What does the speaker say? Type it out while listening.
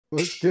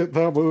Let's get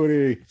the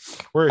booty.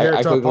 We're here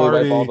I to quickly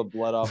party. wipe all the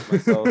blood off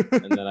myself,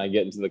 and then I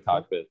get into the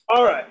cockpit.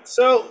 All right,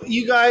 so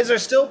you guys are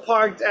still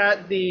parked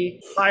at the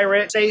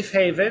pirate safe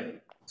haven,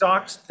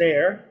 docked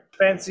there.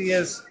 Fancy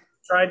has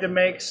tried to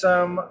make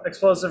some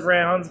explosive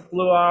rounds,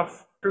 blew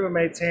off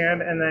crewmate's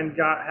hand, and then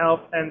got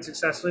help and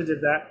successfully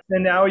did that.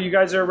 And now you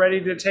guys are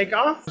ready to take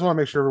off? I just want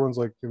to make sure everyone's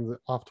like in the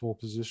optimal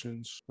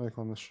positions, like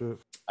on the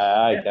ship.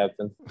 Aye,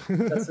 Captain.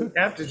 That's some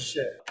captain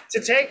shit.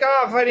 To take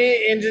off, I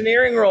need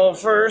engineering roll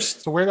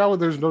first. So right now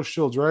there's no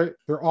shields, right?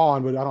 They're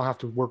on, but I don't have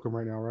to work them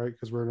right now, right?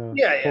 Because we're in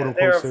a quote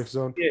unquote safe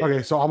zone. Yeah.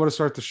 Okay, so I'm gonna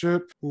start the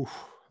ship. Oof,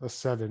 a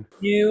 7.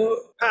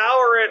 You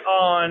power it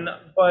on,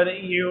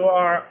 but you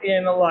are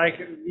in like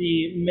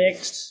the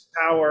mixed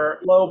power,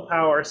 low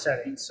power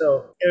setting.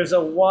 So there's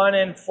a 1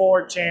 in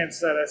 4 chance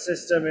that a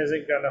system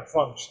isn't going to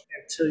function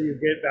until you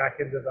get back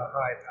into the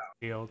high power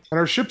field. And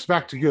our ship's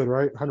back to good,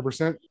 right?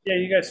 100%? Yeah,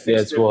 you guys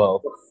fixed it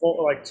before,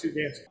 like 2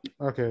 games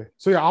ago. Okay.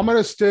 So yeah, I'm going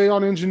to stay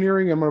on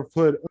engineering. I'm going to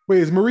put...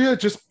 Wait, is Maria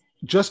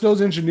just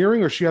knows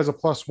engineering, or she has a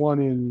 +1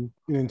 in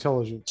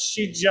intelligence?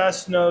 She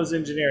just knows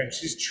engineering.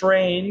 She's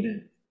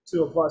trained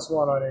to a +1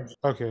 on engineering.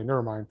 Okay,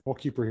 never mind. We'll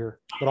keep her here.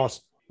 But I'm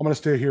going to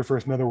stay here for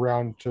another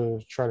round to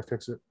try to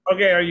fix it.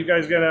 Okay, are you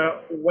guys going to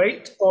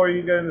wait, or are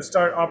you going to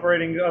start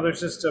operating other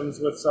systems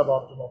with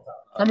suboptimal power?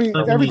 I mean,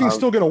 everything's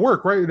still going to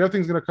work, right?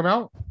 Everything's going to come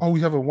out? Oh, we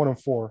have a 1 in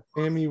 4.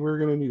 Amy, we're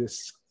going to need a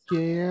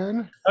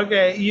scan.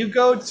 Okay, you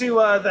go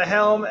to the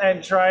helm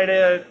and try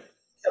to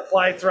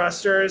apply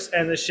thrusters,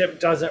 and the ship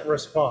doesn't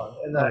respond.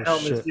 And the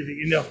helm is giving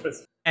you no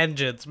response.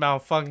 Engines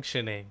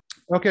malfunctioning.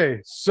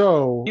 Okay,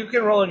 so... You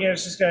can roll again.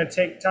 It's just going to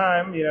take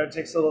time. You know, it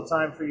takes a little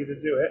time for you to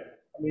do it.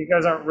 I mean, you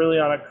guys aren't really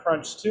on a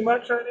crunch too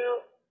much right now.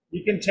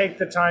 You can take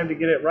the time to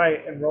get it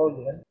right and roll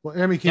again. Well,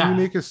 Amy, can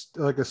you make a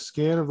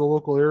scan of the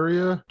local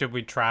area? Did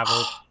we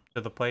travel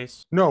to the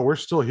place? No, we're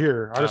still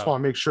here. I just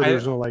want to make sure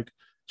there's no like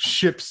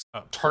ships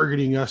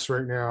targeting us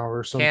right now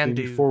or something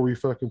before we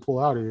fucking pull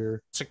out of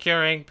here.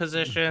 Securing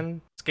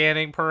position,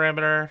 scanning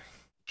perimeter.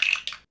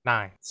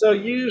 9. So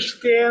you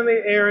scan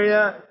the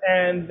area,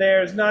 and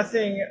there's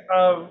nothing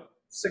of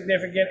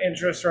significant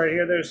interest right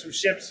here. There's some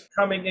ships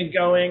coming and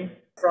going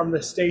from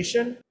the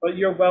station, but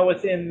you're well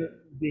within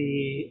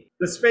the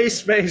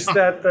space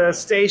that the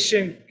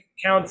station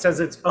counts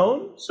as its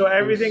own. So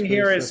everything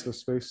here is the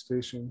space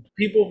station.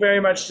 People very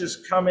much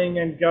just coming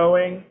and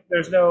going.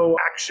 There's no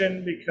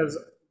action because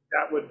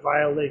that would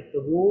violate the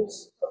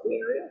rules of the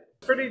area.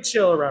 Pretty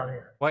chill around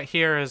here. What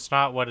here is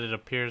not what it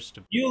appears to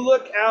be. You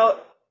look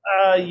out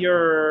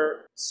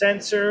your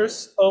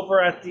sensors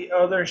over at the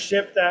other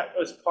ship that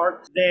was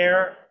parked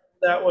there.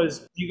 That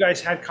was you guys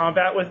had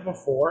combat with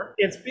before.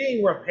 It's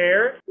being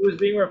repaired. It was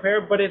being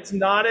repaired, but it's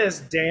not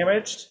as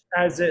damaged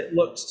as it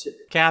looks to be.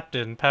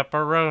 Captain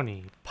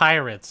Pepperoni.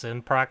 Pirates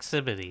in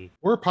proximity.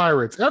 We're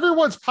pirates.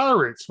 Everyone's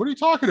pirates. What are you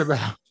talking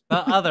about? The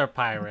other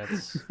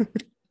pirates.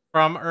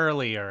 From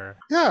earlier.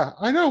 Yeah,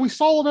 I know. We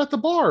saw them at the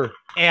bar.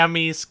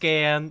 Amy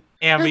scan.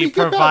 Amy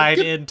provide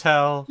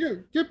intel.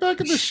 Get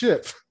back in the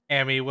ship.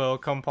 Amy will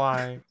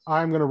comply.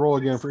 I'm going to roll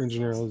again for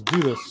engineering. Let's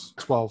do this.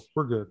 12.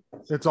 We're good.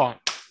 It's on.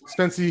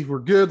 Spency, we're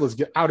good. Let's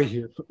get out of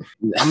here.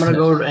 I'm going to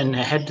go and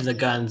head to the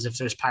guns if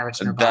there's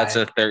pirates nearby. That's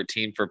a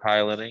 13 for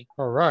piloting.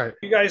 All right.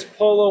 You guys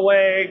pull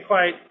away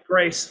quite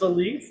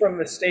gracefully from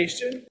the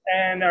station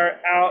and are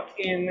out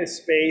in the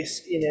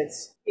space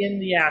in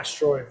the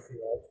asteroid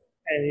field.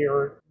 And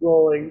you're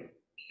rolling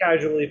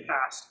casually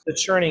past the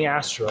churning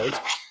asteroids.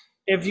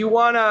 If you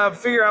want to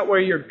figure out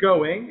where you're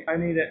going, I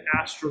need an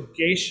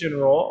astrogation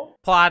roll.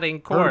 Plotting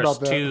course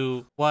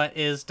to what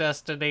is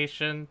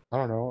destination? I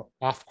don't know.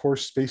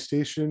 Off-course space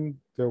station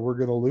that we're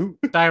going to loot?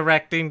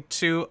 Directing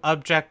to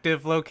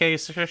objective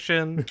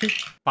location.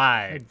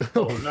 5.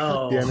 Oh,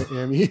 no. Damn it,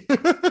 Amy.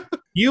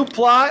 You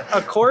plot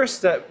a course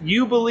that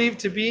you believe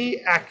to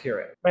be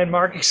accurate. And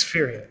mark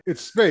experience. It's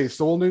space,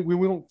 so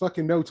we don't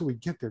fucking know till we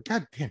get there.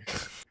 God damn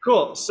it.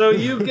 Cool. So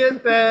you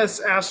get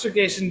this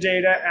astrogation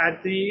data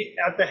at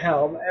the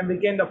helm and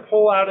begin to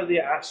pull out of the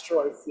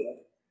asteroid field.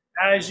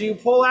 As you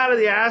pull out of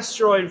the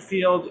asteroid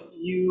field,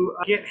 you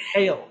get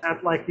hailed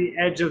at like the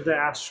edge of the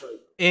asteroid.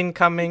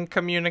 Incoming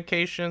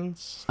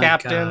communications,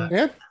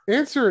 Captain.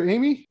 Answer,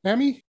 Amy.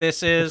 Amy.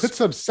 This is put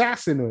some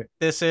sass into it.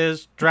 This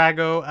is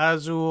Drago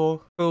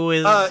Azule.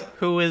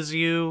 Who is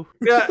you?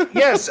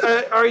 Yes.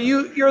 Are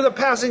you? You're the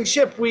passing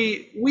ship.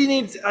 We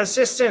need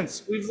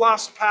assistance. We've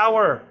lost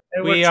power.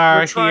 And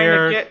we're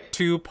here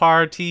to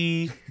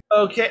party.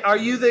 Okay. Are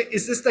you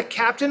is this the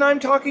captain I'm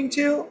talking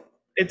to?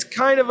 It's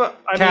kind of a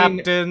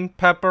Captain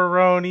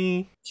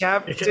Pepperoni.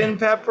 Captain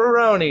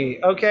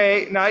Pepperoni.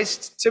 Okay,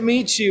 nice to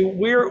meet you.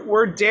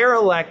 We're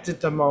derelict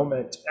at the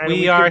moment. And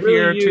we are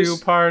here to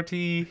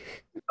party.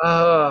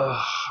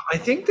 I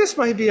think this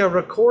might be a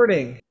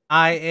recording.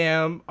 I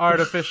am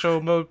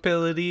artificial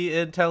mobility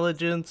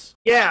intelligence.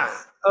 Yeah.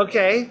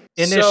 Okay.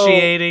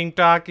 Initiating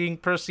docking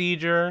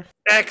procedure.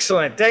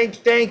 Excellent.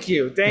 Thank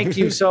you. Thank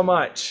you so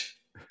much.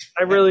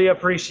 I really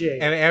appreciate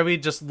it. And Abby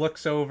just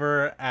looks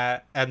over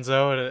at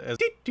Enzo and is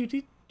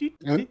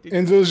And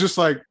Enzo's just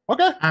like,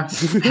 okay.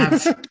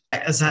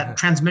 Is that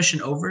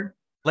transmission over?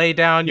 Lay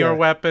down your Yeah.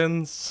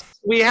 weapons.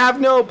 We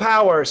have no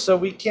power, so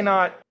we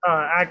cannot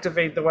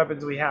activate the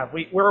weapons we have.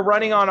 We're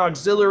running on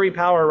auxiliary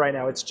power right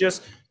now. It's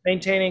just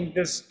maintaining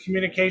this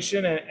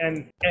communication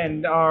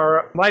and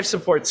our life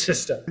support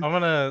system. I'm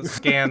gonna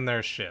scan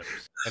their ships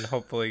and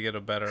hopefully get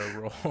a better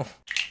roll.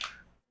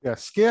 Yeah,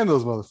 scan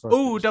those motherfuckers.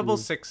 Ooh, double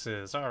dude.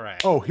 sixes. All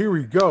right. Oh, here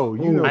we go.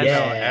 You know, I know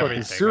yeah.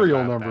 everything fucking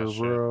serial about number, that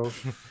shit. bro.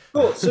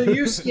 Cool. So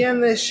you scan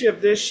this ship.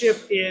 This ship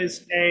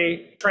is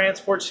a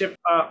transport ship,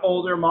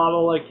 older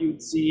model like you'd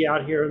see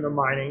out here in the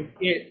mining.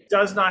 It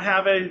does not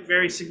have a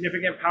very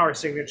significant power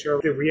signature.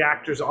 The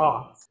reactor's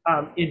off.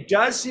 It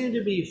does seem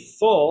to be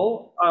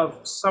full of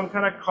some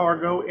kind of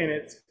cargo in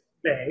its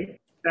bay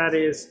that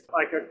is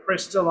like a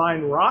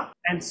crystalline rock,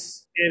 and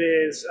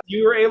it is.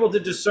 You were able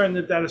to discern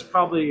that is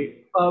probably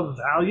of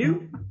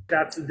value.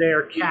 That's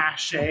their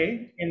cache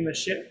in the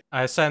ship.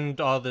 I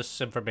send all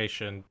this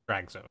information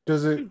Dragzo.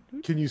 Does it?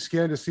 Can you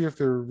scan to see if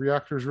the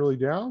reactor's really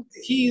down?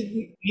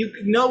 You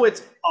know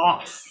it's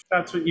off.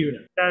 That's what you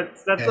know.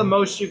 That's the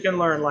most you can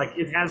learn. Like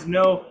it has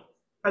no.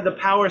 The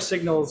power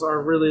signals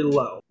are really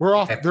low. We're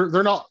off.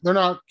 They're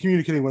not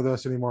communicating with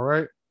us anymore,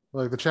 right?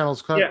 Like the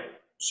channel's cut. Yeah,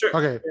 sure.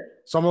 Okay,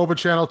 so I'm gonna open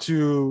channel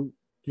to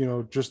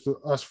just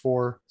us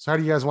four. So how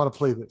do you guys want to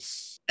play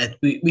this?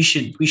 We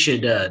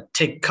should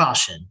take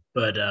caution,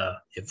 but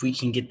if we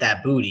can get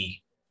that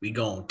booty, we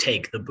gonna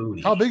take the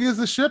booty. How big is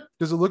the ship?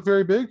 Does it look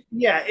very big?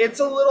 Yeah, it's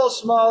a little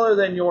smaller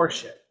than your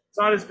ship. It's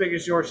not as big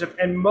as your ship,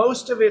 and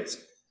most of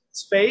its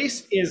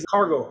space is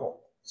cargo hold.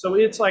 So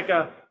it's like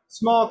a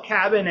small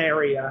cabin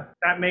area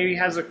that maybe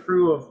has a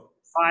crew of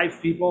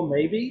 5 people,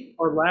 maybe,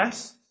 or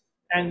less,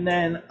 and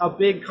then a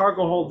big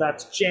cargo hold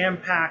that's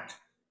jam-packed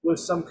with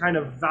some kind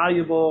of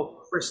valuable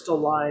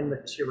crystalline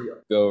material.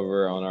 Go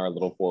over on our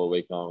little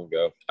 4-way call and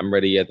go, I'm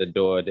ready at the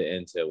door to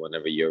enter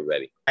whenever you're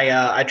ready.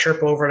 I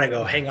chirp over and I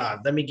go, hang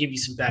on, let me give you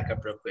some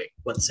backup real quick.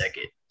 1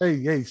 second. Hey,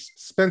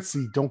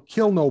 Spency, don't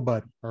kill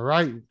nobody. All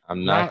right.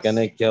 I'm not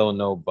gonna kill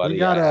nobody. You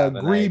gotta I have an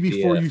agree idea.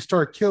 before you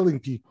start killing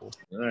people.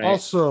 All right.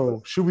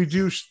 Also, should we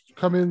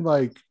come in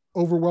like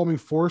overwhelming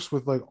force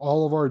with like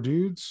all of our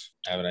dudes?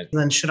 I have an idea.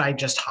 Then should I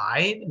just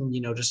hide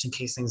and just in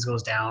case things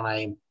goes down,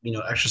 I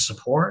extra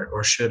support,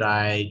 or should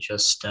I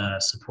just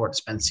support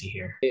Spency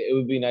here? It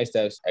would be nice to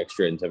have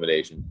extra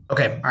intimidation.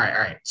 Okay, all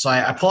right. So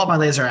I pull out my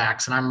laser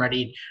axe and I'm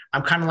ready.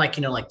 I'm kind of like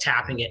like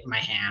tapping it in my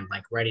hand,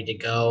 like ready to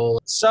go.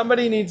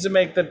 Somebody needs to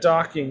make the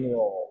docking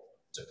roll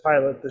to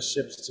pilot the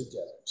ships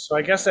together. So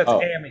I guess that's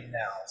Amy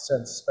now,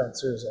 since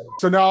Spencer's in.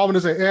 So now I'm gonna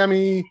say,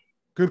 Amy,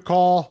 good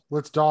call.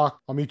 Let's dock.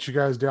 I'll meet you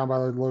guys down by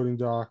the loading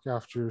dock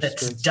after.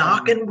 Let's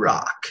dock and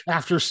rock.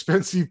 After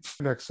Spency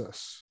connects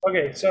us.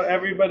 Okay, so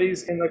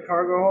everybody's in the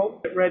cargo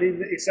hold, ready,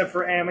 except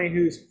for Amy,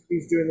 who's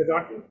doing the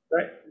docking,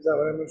 right? Is that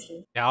what I'm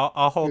understanding? Yeah,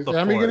 I'll hold Is the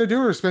Amy fort. gonna do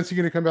it, or is Spency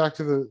gonna come back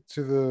to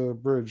the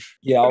bridge?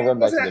 Yeah, I'll run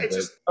back to the It's bridge.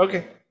 just-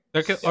 okay.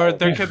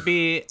 There could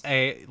be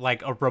a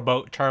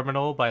remote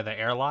terminal by the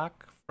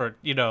airlock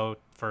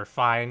for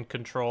fine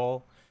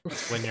control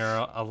when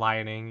you're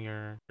aligning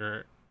your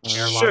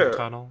airlock Sure.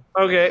 tunnel.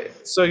 Okay,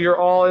 so you're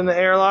all in the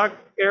airlock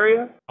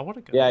area? I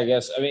want to go. Yeah, I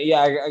guess. I mean,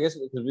 I guess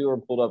because we were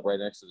pulled up right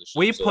next to the ship.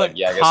 We so, put I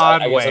guess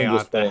Conway I'm on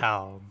just the pulling-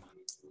 helm.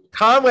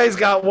 Conway's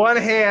got one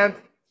hand,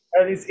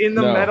 and he's in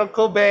the No.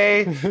 medical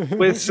bay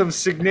with some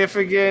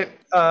significant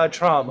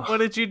trauma. What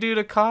did you do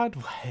to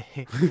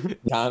Conway?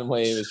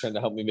 Conway was trying to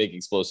help me make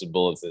explosive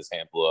bullets. His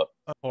hand blew up.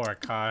 Poor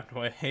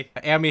Conway.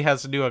 Amy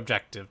has a new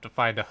objective: to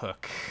find a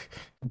hook.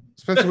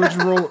 Spencer,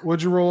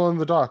 what'd you roll on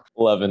the dock?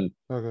 11.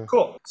 Okay.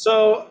 Cool.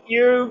 So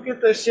you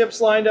get the ships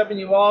lined up, and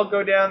you all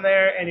go down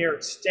there, and you're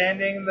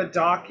extending the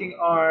docking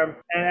arm.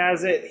 And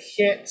as it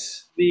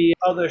hits the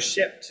other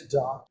ship to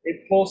dock,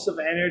 a pulse of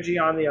energy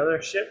on the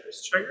other ship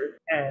is triggered,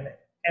 and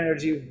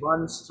energy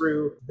runs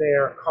through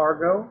their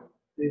cargo,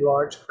 the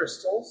large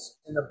crystals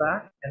in the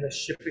back, and the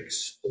ship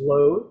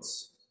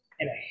explodes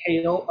in a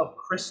hail of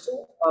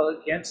crystal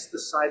against the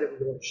side of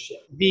your ship.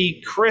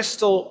 The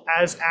crystal,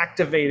 as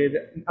activated,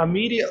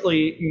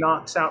 immediately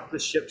knocks out the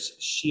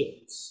ship's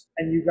shields.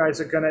 And you guys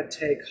are going to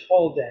take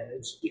hull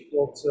damage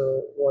equal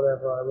to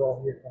whatever I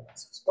roll here from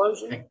this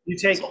explosion. You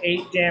take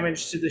 8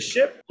 damage to the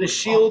ship. The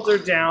shields are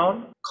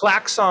down.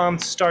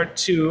 Klaxons start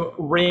to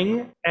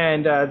ring.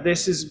 And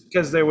this is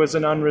because there was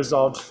an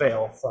unresolved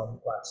fail from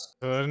last.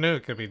 So I knew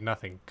it could be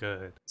nothing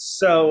good.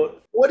 So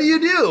what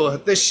do?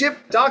 The ship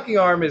docking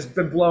arm has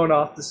been blown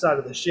off the side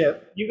of the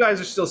ship. You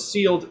guys are still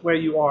sealed where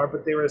you are,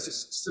 but there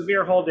is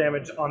severe hull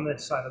damage on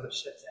this side of the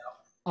ship now.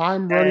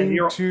 I'm running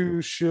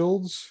to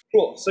shields.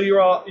 Cool. So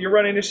you're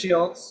running to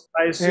shields.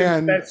 I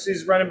assume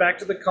Betsy's running back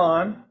to the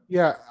con.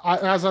 Yeah.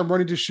 As I'm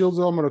running to shields,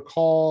 I'm going to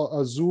call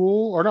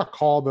Azule, or not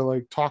call, but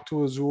like talk to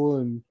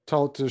Azule and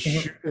tell it to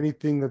shoot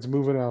anything that's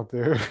moving out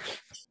there.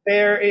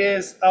 There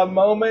is a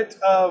moment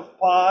of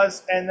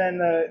pause, and then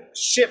the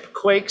ship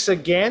quakes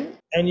again,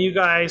 and you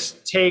guys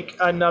take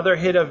another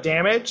hit of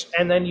damage,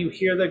 and then you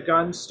hear the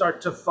guns start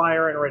to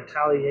fire in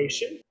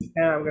retaliation.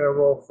 And I'm going to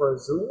roll for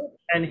Azule,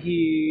 and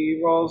he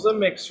rolls a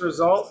mixed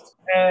result,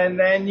 and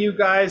then you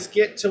guys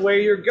get to where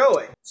you're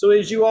going. So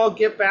as you all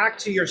get back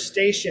to your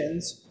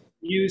stations,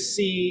 you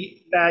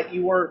see that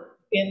you were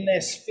in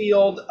this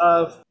field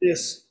of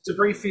this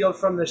debris field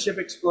from the ship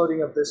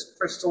exploding of this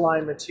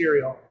crystalline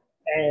material.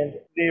 And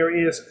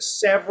there is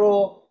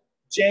several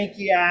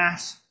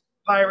janky-ass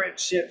pirate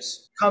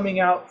ships coming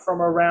out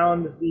from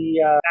around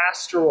the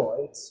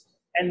asteroids.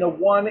 And the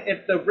one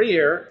at the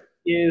rear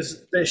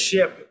is the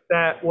ship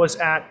that was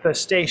at the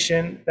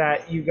station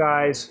that you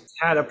guys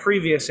had a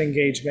previous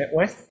engagement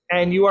with.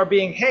 And you are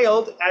being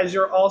hailed as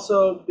you're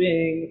also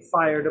being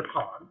fired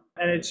upon.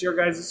 And it's your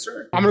guys'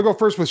 turn. I'm going to go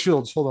first with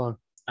shields. Hold on.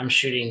 I'm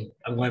shooting.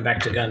 I'm going back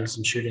to guns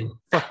and shooting.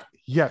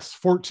 Yes,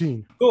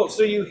 14. Cool.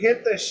 So you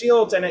hit the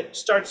shields and it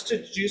starts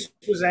to juice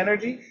his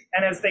energy.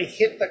 And as they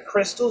hit the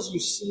crystals, you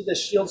see the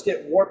shields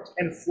get warped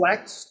and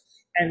flexed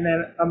and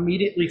then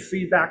immediately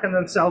feed back on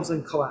themselves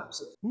and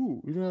collapse.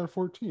 Ooh, even at a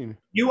 14.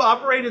 You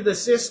operated the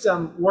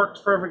system,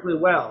 worked perfectly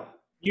well.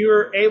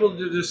 You're able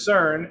to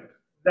discern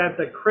that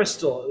the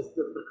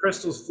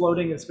crystals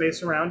floating in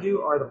space around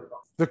you are the problem.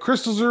 The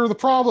crystals are the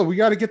problem. We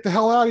got to get the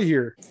hell out of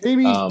here.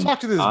 Amy, talk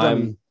to this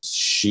dummy. I'm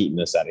shooting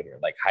us out of here,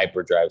 like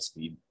hyperdrive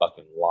speed,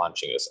 fucking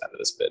launching us out of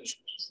this bitch.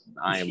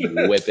 I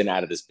am whipping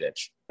out of this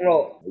bitch.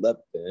 Roll.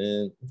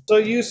 So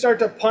you start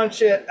to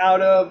punch it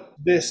out of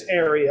this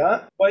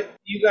area, but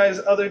you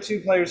guys, other two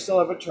players, still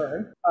have a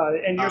turn,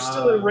 and you're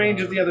still in range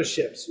of the other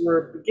ships.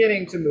 We're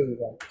beginning to move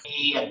them.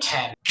 Yeah,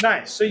 10.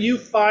 Nice. So you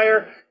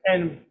fire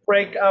and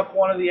break up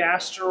one of the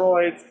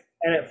asteroids,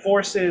 and it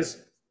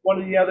forces one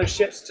of the other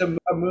ships to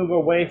move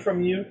away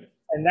from you,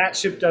 and that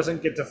ship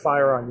doesn't get to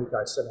fire on you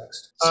guys the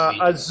next.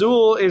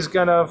 Azule is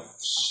going to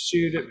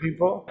shoot at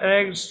people,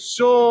 and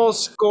Azule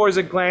scores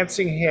a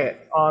glancing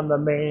hit on the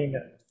main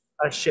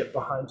ship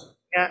behind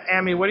you.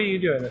 Amy, what are you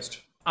doing this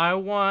turn? I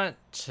want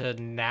to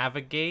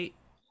navigate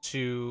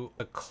to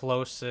the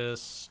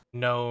closest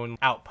known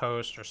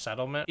outpost or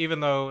settlement. Even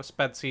though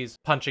Spency's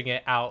punching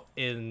it out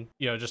in,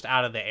 just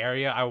out of the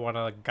area, I want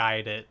to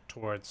guide it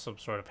towards some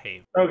sort of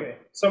haven. Okay,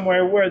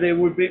 somewhere where they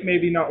would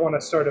maybe not want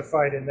to start a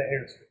fight in the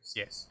airspace.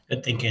 Yes.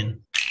 Good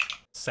thinking.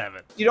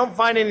 7. You don't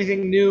find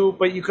anything new,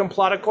 but you can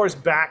plot a course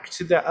back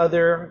to the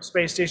other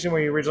space station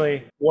where you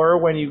originally were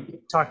when you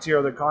talked to your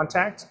other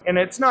contact. And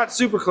it's not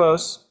super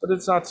close, but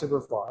it's not super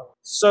far.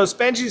 So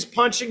Spency's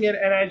punching it,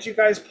 and as you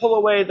guys pull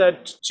away, the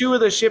two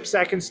of the ships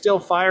that can still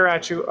fire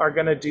at you are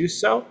going to do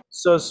so.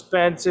 So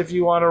Spence, if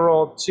you want to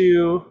roll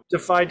 2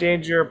 Defy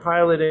Danger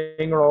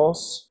piloting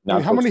rolls.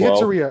 Wait, how many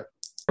hits are we at?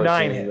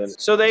 9 hits.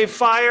 So they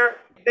fire.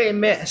 They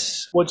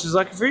miss, which is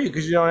lucky for you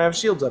because you don't have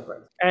shields up right.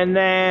 And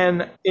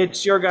then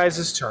it's your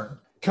guys' turn.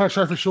 Can I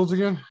try for shields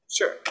again?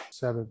 Sure.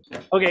 7.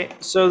 Okay,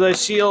 so the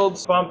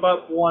shields bump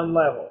up 1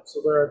 level,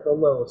 so they're at the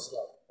lowest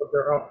level, but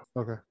they're on.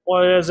 Okay.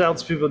 What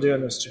else people do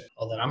in this turn?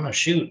 Well, then I'm going to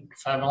shoot.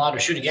 If I'm allowed to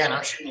shoot again,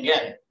 I'm shooting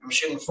again. I'm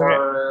shooting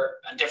for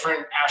a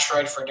different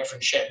asteroid for a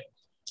different ship.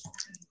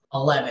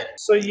 11.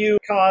 So you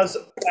cause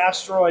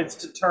asteroids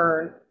to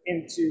turn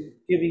into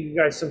giving you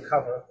guys some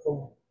cover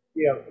from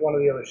one of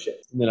the other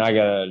ships. And then I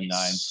got a 9.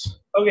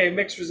 Okay,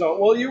 mixed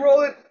result. Well, you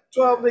roll it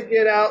 12 to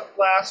get out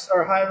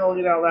high roll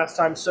to get out last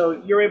time,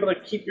 so you're able to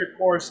keep your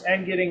course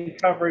and getting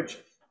coverage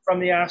from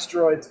the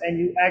asteroids, and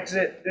you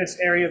exit this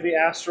area of the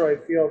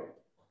asteroid field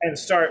and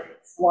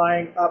start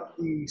flying up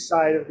the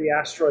side of the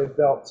asteroid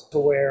belt to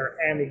where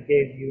Amy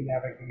gave you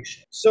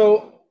navigation.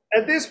 So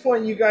at this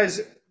point, you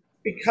guys,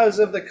 because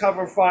of the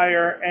cover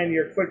fire and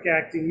your quick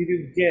acting, you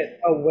do get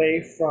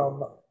away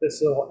from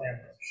this little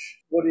ambush.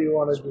 What do you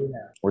want to do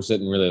now? We're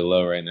sitting really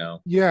low right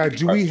now. Yeah,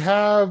 do we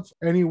have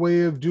any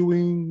way of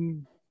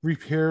doing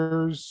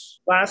repairs?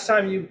 Last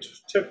time you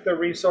took the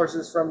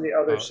resources from the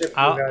other ship.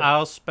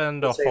 I'll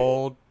spend a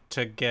hold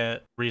to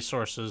get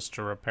resources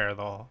to repair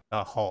the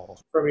hull.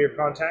 From your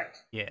contact?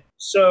 Yeah.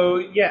 So,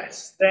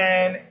 yes,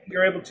 then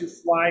you're able to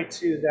fly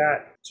to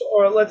that,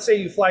 or let's say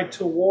you fly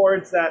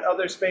towards that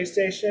other space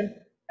station,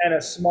 and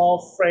a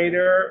small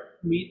freighter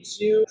meets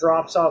you,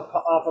 drops off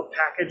a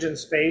package in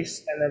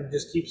space, and then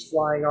just keeps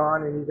flying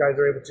on, and you guys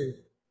are able to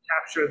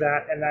capture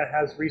that, and that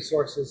has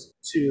resources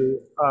to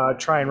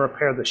try and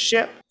repair the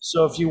ship.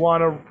 So if you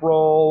want to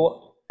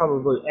roll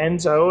probably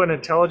Enzo an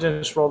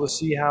intelligence roll to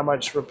see how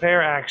much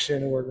repair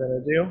action we're going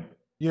to do.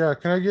 Yeah,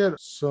 can I get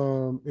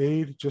some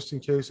aid just in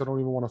case? I don't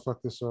even want to fuck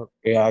this up.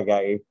 Yeah, I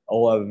got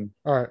 11.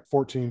 All right,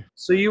 14.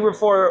 So you were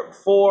for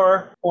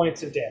 4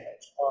 points of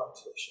damage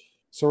onto the ship.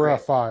 So we're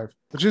at 5,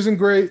 which isn't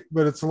great,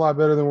 but it's a lot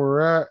better than where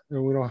we're at,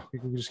 and we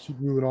can just keep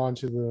moving on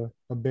to the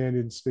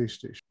abandoned space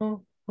station.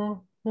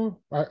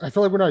 I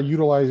feel like we're not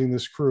utilizing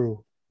this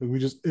crew.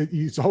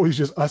 It's always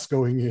just us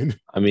going in.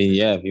 I mean,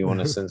 yeah, if you want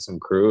to send some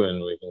crew in,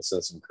 we can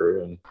send some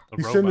crew in.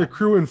 We send the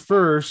crew in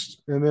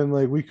first, and then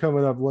we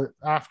coming up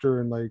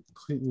after and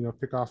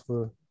pick off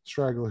the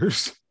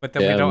stragglers. But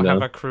then Yeah, we don't no.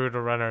 have a crew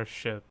to run our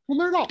ship. Well,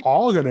 they're not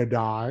all gonna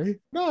die.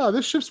 No,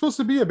 this ship's supposed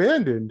to be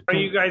abandoned. Are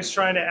you guys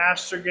trying to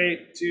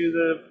astrogate to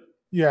the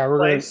Yeah,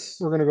 place?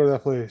 we're gonna go to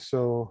that place.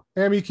 So,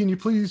 Amy, can you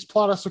please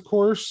plot us a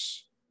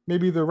course?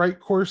 Maybe the right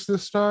course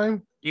this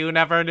time. You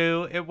never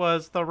knew it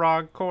was the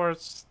wrong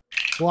course.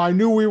 Well, I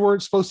knew we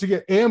weren't supposed to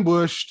get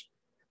ambushed,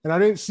 and I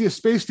didn't see a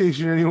space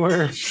station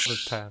anywhere.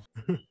 The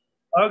 10.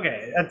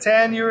 Okay, at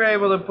 10, you were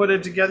able to put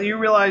it together. You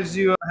realized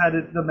you had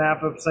the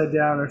map upside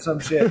down or some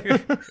shit.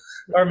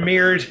 Or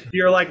mirrored.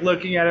 You're like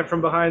looking at it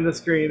from behind the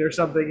screen or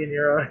something in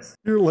your eyes.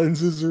 Your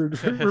lenses are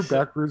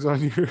backwards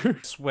on your.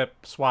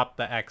 Swap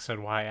the X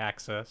and Y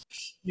axis.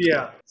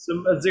 Yeah,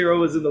 so a 0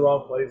 was in the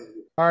wrong place.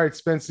 All right,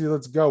 Spency,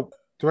 let's go.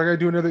 Do I gotta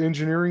do another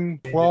engineering?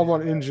 12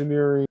 on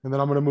engineering, and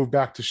then I'm gonna move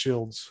back to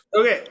shields.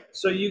 Okay,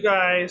 so you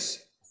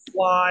guys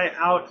fly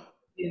out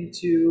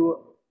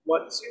into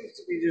what seems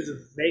to be just a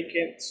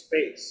vacant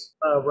space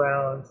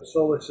around the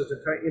solar system,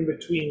 kind of in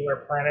between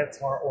where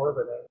planets are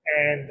orbiting.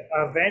 And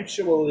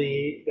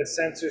eventually, the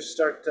sensors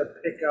start to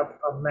pick up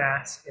a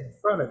mass in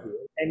front of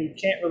you. And you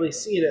can't really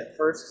see it at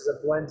first because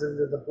it blends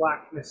into the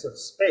blackness of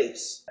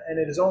space. And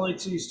it is only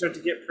till you start to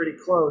get pretty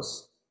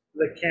close,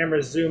 the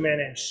cameras zoom in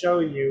and show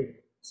you,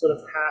 sort of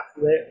half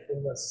lit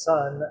from the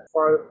sun,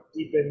 far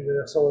deep into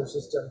the solar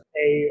system,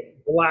 a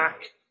black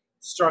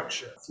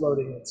structure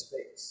floating in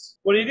space.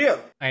 What do?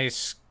 I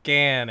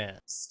scan it.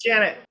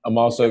 Scan it. I'm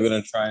also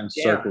going to try and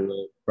circle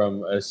it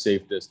from a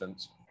safe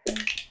distance.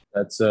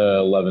 That's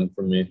 11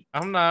 from me.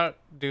 I'm not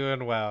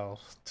doing well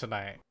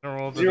tonight.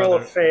 Did you roll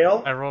a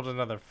fail? I rolled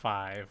another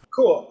 5.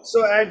 Cool.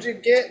 So as you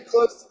get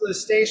close to the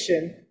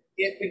station,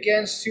 it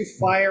begins to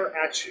fire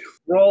at you.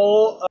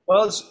 Roll.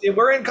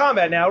 We're in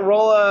combat now.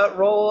 Roll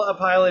a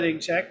piloting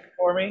check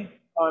for me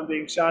on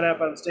being shot at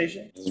by the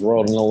station. Just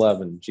rolled an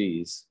 11.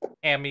 Jeez.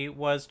 Amy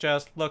was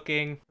just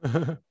looking.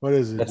 What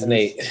is it? That's an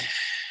 8.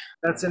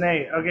 That's an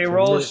 8. Okay,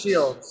 roll a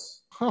shields.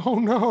 Oh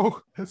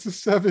no, that's a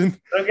 7.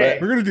 Okay.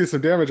 We're gonna do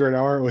some damage right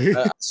now, aren't we?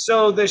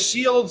 So the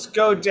shields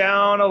go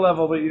down a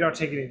level, but you don't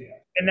take any damage.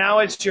 And now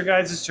it's your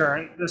guys'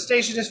 turn. The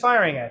station is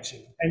firing at you,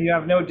 and you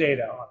have no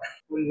data on it.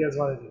 What do you guys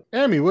want to do?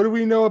 Amy, what do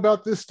we know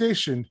about this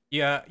station?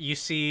 Yeah, you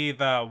see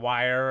the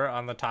wire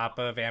on the top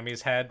of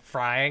Amy's head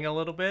frying a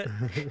little bit.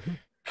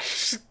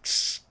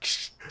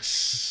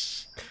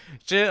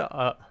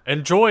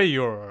 Enjoy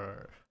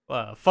your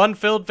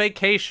fun-filled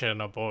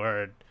vacation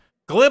aboard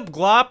Glib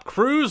Glop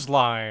Cruise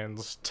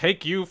Lines.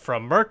 Take you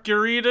from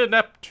Mercury to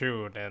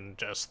Neptune in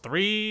just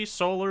 3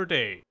 solar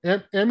days.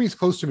 Amy's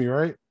close to me,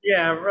 right?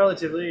 Yeah,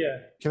 relatively, yeah.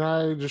 Can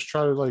I just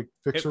try to like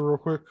fix her real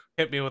quick?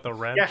 Hit me with a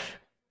wrench. Yeah.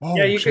 Oh,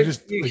 Yeah, you should I could-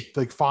 just you-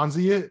 like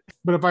Fonzie it?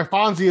 But if I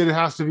Fonzie it, it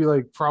has to be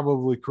like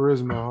probably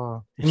charisma, huh?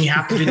 And you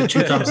have to do the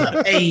 2 thumbs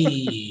up.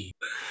 Hey.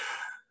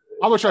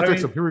 I'm gonna try to I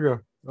fix mean- him. Here we go.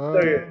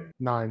 Okay.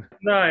 9.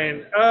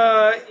 9.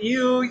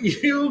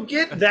 You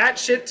get that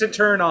shit to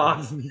turn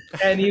off,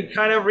 and you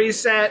kind of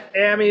reset.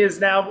 Amy is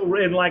now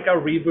in like a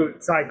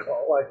reboot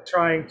cycle, like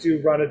trying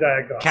to run a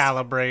diagnostic.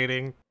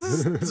 Calibrating.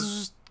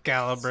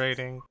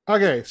 Calibrating.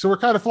 Okay, so we're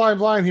kind of flying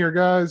blind here,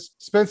 guys.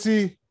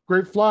 Spency,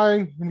 great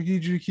flying. We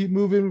need you to keep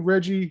moving.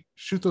 Reggie,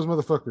 shoot those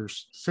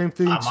motherfuckers. Same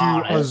thing I'm to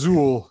on it.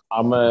 Azule.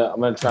 I'm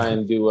gonna try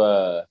and do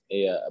a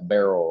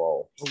barrel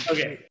roll.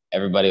 Okay,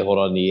 Everybody hold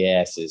on to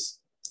your asses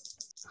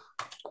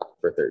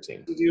for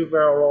 13. to do a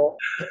barrel roll.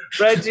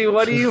 Reggie,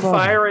 what are you Fun.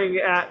 firing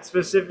at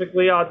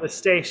specifically on the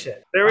station?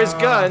 There is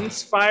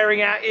guns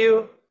firing at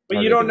you, but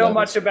you Target don't the know guns.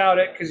 much about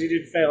it because you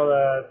did fail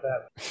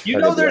that. You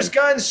Target know the there's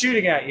guns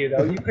shooting at you,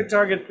 though. You could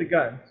target the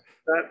gun.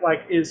 That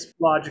like is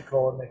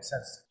logical and makes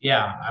sense.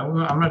 Yeah, I'm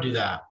going to do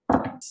that.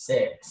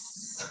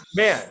 6.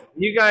 Man,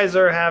 you guys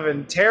are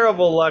having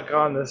terrible luck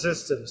on the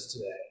systems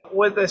today.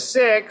 With a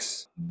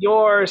 6,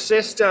 your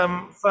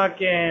system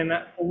fucking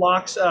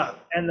locks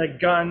up and the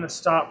gun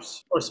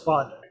stops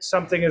responding.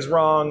 Something is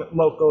wrong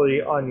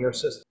locally on your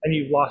system and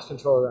you've lost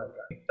control of that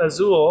gun.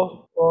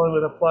 Azule, rolling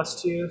with a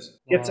 +2,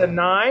 gets a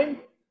 9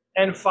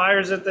 and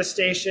fires at the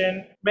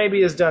station.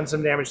 Maybe has done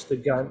some damage to the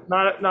gun.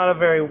 Not a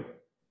very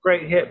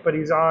great hit, but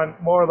he's on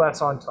more or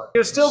less on target.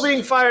 You're still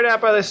being fired at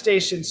by the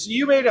station, so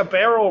you made a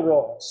barrel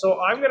roll.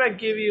 So I'm gonna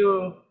give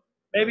you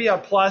maybe a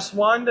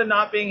 +1 to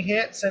not being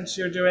hit since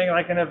you're doing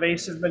like an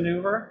evasive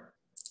maneuver.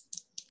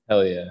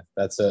 Hell yeah,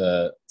 it's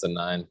a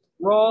 9.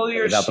 Roll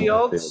your Without the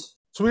shields.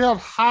 So we have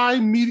high,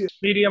 medium,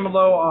 Medium,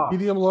 low, off.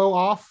 low,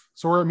 off.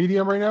 So we're at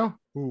medium right now.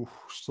 Ooh,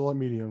 still at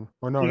medium.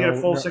 Or no, You no, get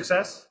a full no,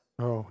 success.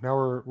 no. Now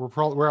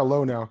we're at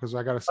low now because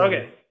I got to say.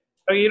 Okay.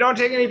 Okay, you don't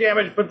take any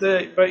damage, but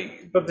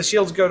the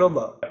shields go to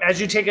low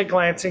as you take a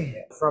glancing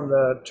hit from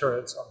the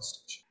turrets on the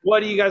station. What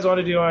do you guys want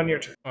to do on your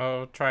turn?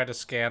 Oh, try to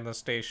scan the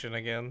station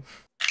again.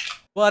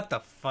 What the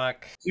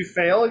fuck? You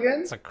fail again?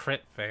 It's a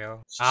crit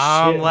fail. Shit,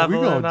 I'm we We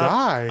leveling gonna up.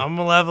 die. I'm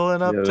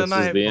leveling up Yeah, this is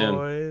tonight, the end.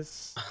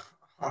 boys.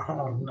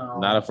 Oh no.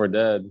 Not if we're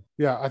dead.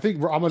 Yeah, I think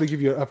I'm going to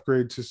give you an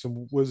upgrade to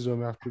some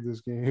wisdom after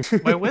this game.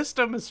 My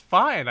wisdom is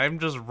fine. I'm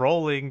just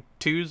rolling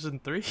 2s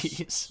and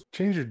 3s.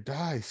 Change your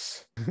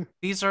dice.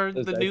 These are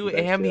Those the dice new are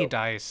that Ami chill.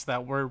 dice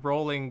that were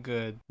rolling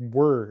good.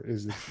 Were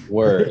is the key.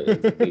 Word is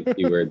the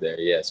key word there.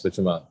 Yeah, switch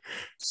them up.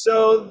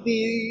 So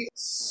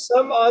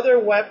some other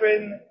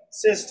weapon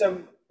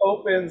system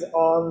opens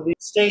on the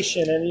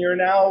station, and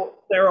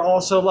there are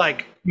also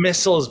like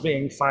missiles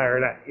being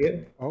fired at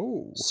you.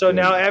 Oh. So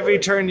now every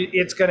turn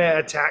it's going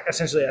to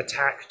essentially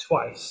attack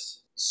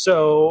twice.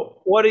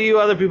 So what are you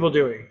other people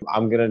doing?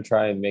 I'm gonna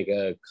try and make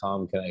a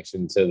comm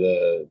connection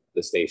to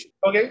the station.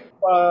 Okay,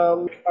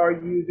 are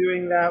you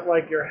doing that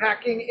like you're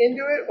hacking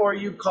into it, or are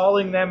you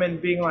calling them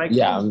and being like,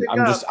 Yeah, "Come pick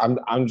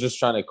I'm just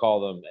trying to call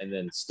them and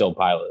then still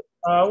pilot.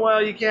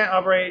 well, you can't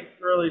operate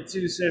really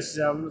two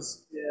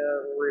systems. Yeah,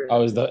 weird.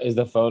 Oh, is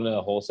the phone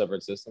a whole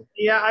separate system?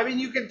 Yeah, I mean,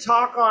 you can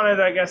talk on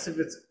it, I guess, if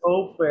it's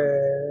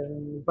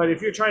open. But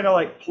if you're trying to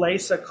like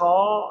place a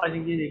call, I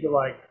think you need to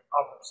like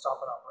stop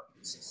an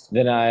operating system.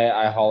 Then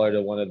I holler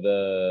to one of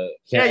the.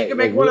 Yeah, you can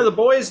make one of the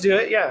boys do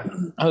it. Yeah.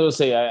 I was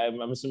gonna say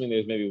I'm assuming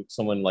there's maybe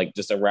someone like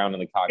just around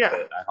in the cockpit. Yeah.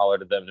 I holler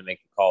to them to make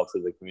a call to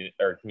the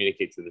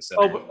communicate to the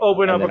center.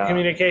 Open up And a then,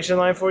 communication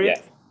line for you.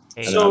 Yeah.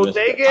 Hey, And So I'm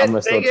they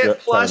gonna still get try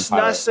plus and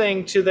pilot.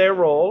 nothing to their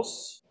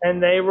rolls,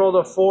 and they rolled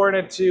a 4 and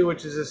a 2,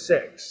 which is a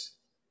 6.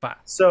 Fine.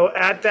 So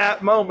at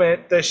that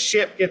moment, the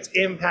ship gets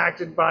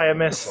impacted by a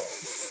missile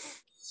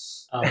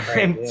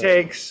and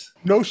takes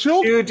No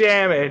shield? 2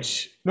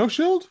 damage. No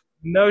shield?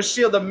 No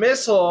shield. The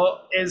missile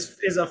is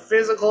a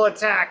physical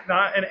attack,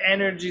 not an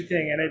energy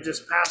thing, and it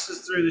just passes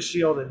through the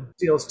shield and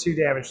deals 2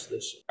 damage to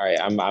the ship. All right,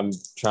 I'm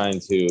trying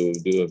to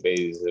do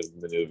evasive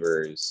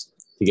maneuvers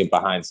to get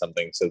behind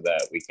something so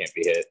that we can't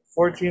be hit.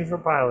 14 for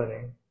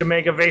piloting to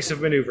make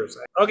evasive maneuvers.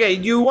 Okay,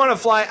 you want to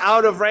fly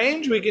out of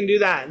range? We can do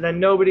that, and then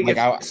nobody Like,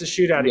 gets to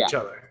shoot at yeah. each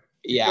other.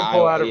 Yeah, can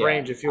pull out of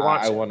range if you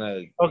want I to. want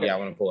to. Okay. Yeah, I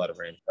want to pull out of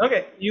range.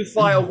 Okay, you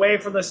fly away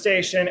from the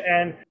station,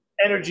 and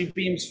energy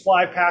beams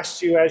fly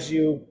past you as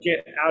you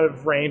get out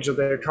of range of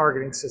their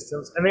targeting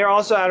systems, and they're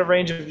also out of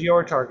range of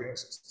your targeting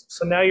systems.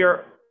 So now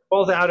you're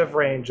both out of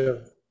range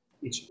of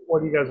each. What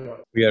do you guys want?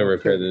 We gotta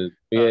repair the.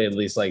 We gotta at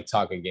least like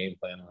talk a game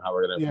plan on how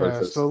we're gonna approach Yeah,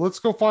 this. so let's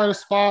go find a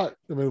spot.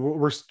 I mean,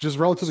 we're just So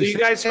relatively you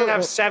guys safe.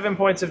 have 7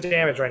 points of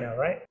damage right now,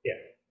 right? Yeah.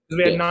 Because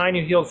we had Yes. 9,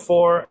 you healed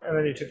 4, and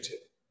then you took 2.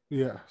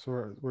 Yeah,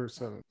 so we're at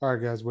 7. All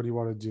right, guys, what do you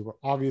want to do?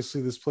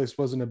 Obviously, this place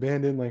wasn't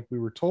abandoned like we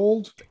were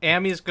told.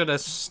 Ami's gonna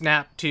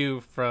snap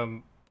to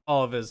from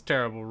all of his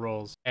terrible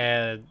rolls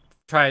and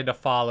try to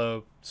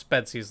follow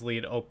Spency's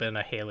lead, open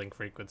a hailing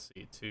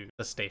frequency to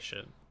the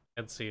station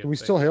and see if Can we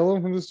they- still hail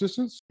them from this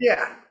distance?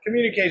 Yeah,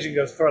 communication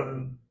goes further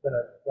than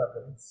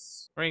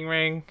weapons. ring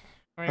ring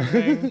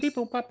ring Beep,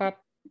 boop, pop, pop.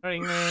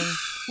 ring ring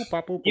Boop,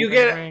 pop, boop, You boop.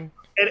 get ring.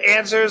 It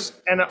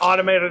answers, and an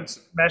automated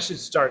message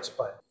starts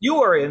playing. You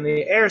are in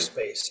the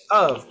airspace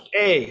of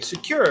a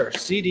secure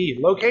CD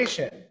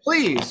location.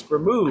 Please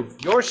remove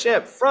your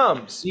ship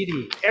from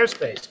CD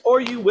airspace, or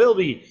you will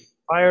be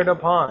fired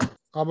upon.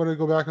 I'm gonna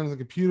go back onto the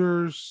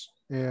computers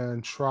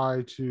and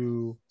try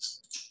to.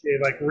 You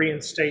like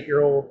reinstate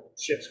your old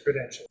ship's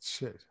credentials.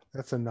 Shit,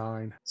 that's a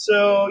 9.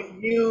 So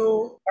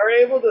you are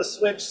able to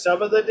switch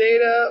some of the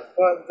data,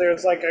 but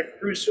there's like a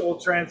crucial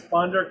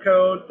transponder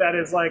code that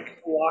is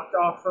like locked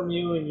off from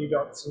you, and you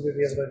don't seem to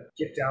be able to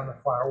get down the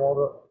firewall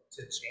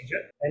to change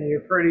it. And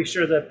you're pretty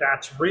sure that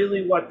that's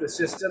really what the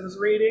system's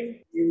reading.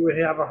 You would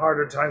have a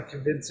harder time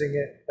convincing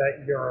it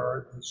that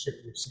you're the ship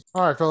you've seen.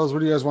 All right, fellas, what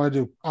do you guys want to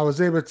do? I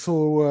was able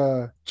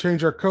to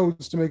change our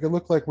codes to make it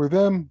look like we're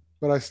them,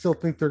 but I still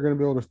think they're going to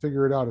be able to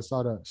figure it out. It's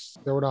not us.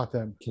 They were not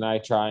them. Can I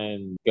try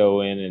and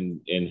go in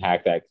and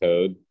hack that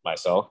code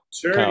myself?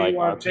 Sure, Kinda you like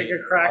want to take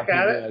a crack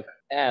at it?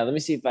 Yeah, let me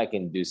see if I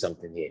can do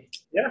something here.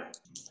 Yeah.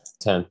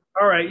 10.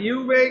 All right,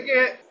 you make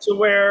it to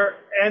where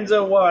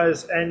Enzo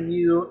was, and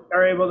you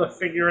are able to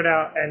figure it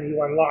out, and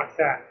you unlock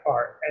that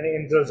part, and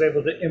Enzo's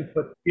able to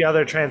input the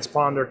other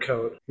transponder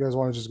code. You guys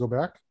want to just go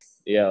back?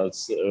 Yeah,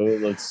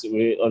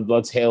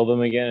 let's hail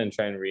them again and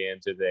try and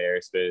re-enter the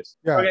airspace.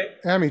 Yeah. Okay.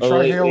 Amy, Oh, try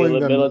wait, hailing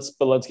them.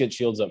 let's get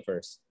shields up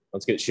first.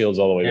 Let's get shields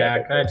all the way Yeah,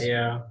 back. good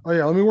idea. Oh,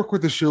 yeah, let me work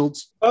with the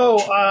shields.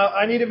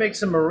 I need to make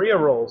some Maria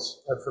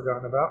rolls I've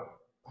forgotten about.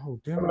 Oh,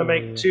 damn I'm it. going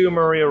to make 2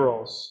 Maria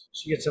rolls.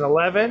 She gets an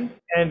 11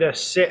 and a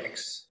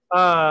 6.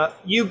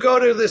 You go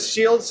to the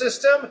shield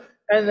system,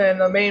 and then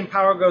the main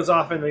power goes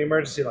off and the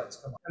emergency lights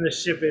come on. And the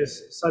ship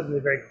is suddenly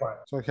very quiet.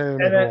 So I can't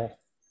even And then roll.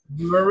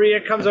 Maria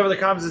comes over the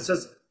comms and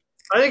says,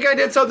 I think I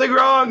did something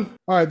wrong.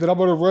 All right, then I'm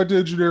going to run to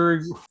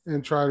engineering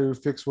and try to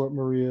fix what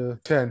Maria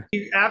 10.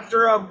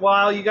 After a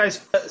while, you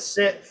guys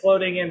sit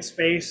floating in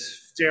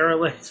space,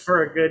 derelict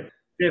for a good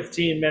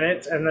 15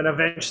 minutes, and then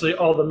eventually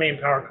all the main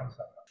power comes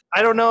up.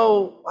 I don't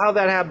know how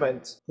that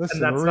happened, Listen,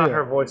 and that's not Maria.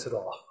 her voice at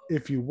all.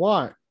 If you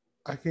want,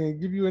 I can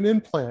give you an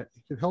implant.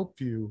 It can help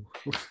you.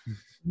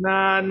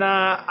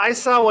 Nah, I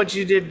saw what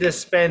you did to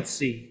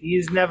Spency.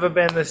 He's never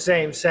been the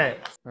same since.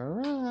 All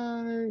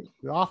right.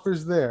 The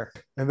offer's there.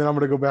 And then I'm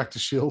going to go back to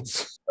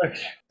shields.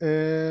 Okay.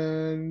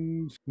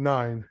 And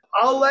 9.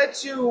 I'll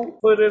let you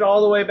put it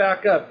all the way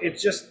back up. It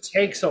just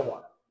takes a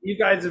while. You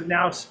guys have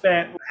now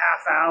spent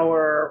half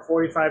hour,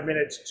 45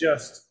 minutes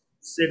just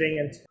sitting,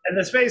 and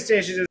the space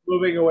station is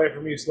moving away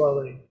from you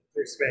slowly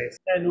through space,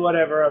 and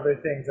whatever other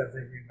things I'm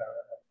thinking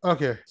about.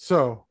 Okay,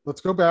 so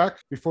let's go back.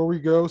 Before we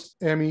go,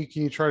 Amy,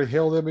 can you try to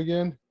hail them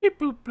again? Beep,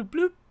 boop, bloop,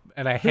 bloop.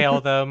 And I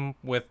hail them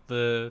with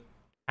the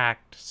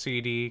hacked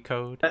CD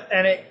code.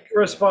 And it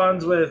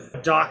responds with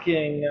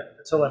docking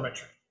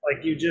telemetry.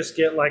 Like you just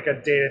get like a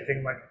data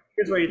thing like,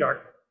 here's where you dock.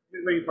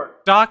 Here's where you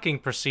park. Docking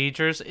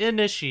procedures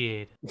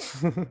initiated.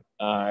 All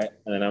right,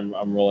 and then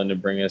I'm rolling to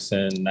bring us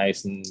in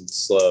nice and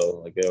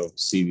slow, like a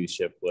CD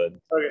ship would.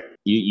 Okay.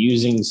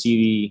 Using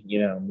CD,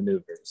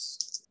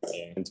 maneuvers.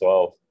 And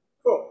 12.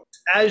 Cool.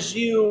 As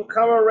you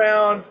come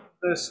around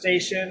the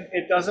station,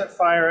 it doesn't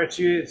fire at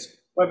you. Its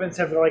weapons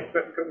have like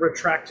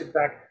retracted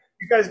back.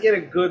 You guys get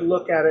a good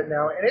look at it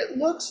now, and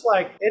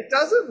it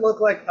doesn't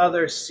look like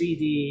other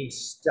CD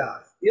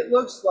stuff. It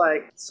looks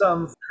like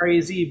some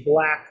crazy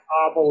black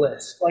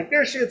obelisk. Like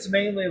their shit's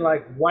mainly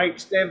like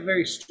white. They have a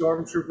very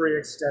stormtrooper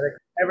aesthetic.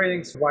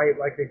 Everything's white,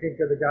 like they think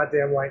of the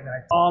goddamn White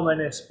Knight.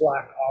 Ominous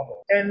black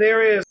obelisk. And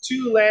there is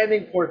 2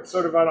 landing ports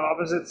sort of on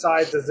opposite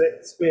sides as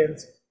it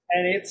spins,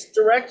 and it's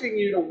directing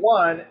you to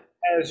one.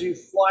 As you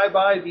fly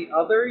by the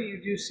other,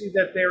 you do see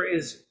that there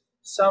is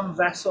some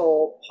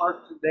vessel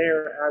parked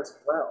there as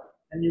well.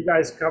 And you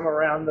guys come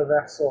around the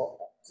vessel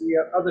to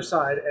the other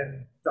side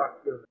and dock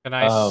your... Can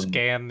I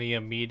scan the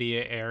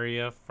immediate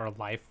area for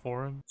life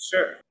forms?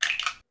 Sure.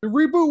 The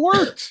reboot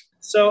worked!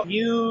 So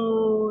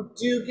you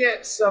do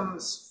get some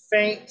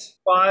faint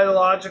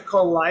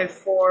biological life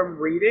form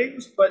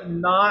readings, but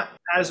not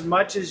as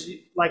much as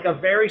like a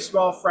very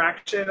small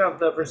fraction of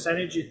the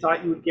percentage you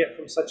thought you would get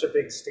from such a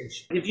big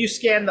station. If you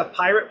scanned the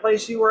pirate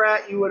place you were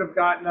at, you would have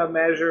gotten a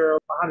measure of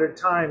 100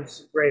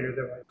 times greater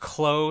than what.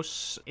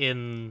 Close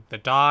in the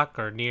dock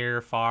or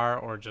near, far,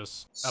 or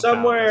just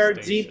somewhere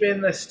about the deep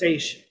in the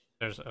station.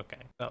 Okay.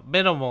 So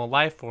minimal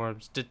life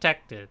forms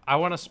detected. I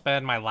want to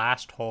spend my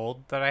last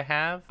hold that I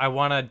have. I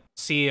want to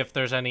see if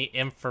there's any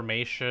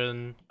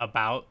information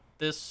about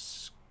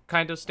this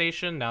kind of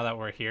station now that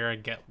we're here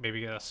and get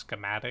maybe a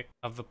schematic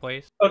of the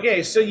place.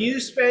 Okay, so you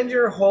spend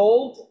your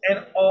hold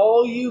and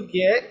all you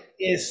get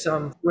is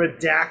some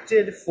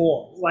redacted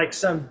form, like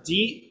some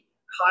deep,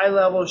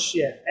 high-level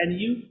shit. And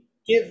you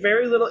get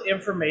very little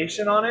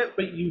information on it,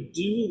 but you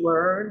do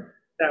learn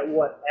that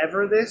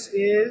whatever this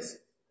is,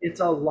 it's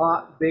a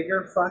lot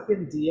bigger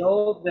fucking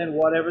deal than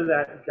whatever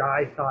that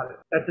guy thought it.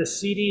 That the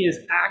CD has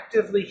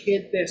actively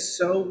hid this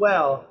so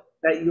well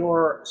that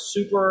your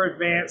super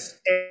advanced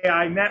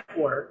AI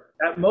network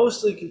that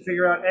mostly can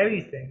figure out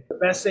anything, the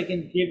best they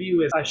can give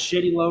you is a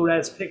shitty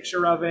low-res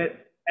picture of it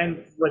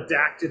and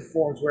redacted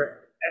forms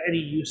where any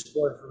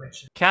useful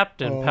information.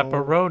 Captain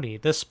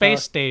Pepperoni, the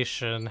space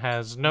station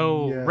has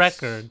no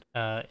record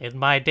in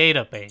my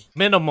database.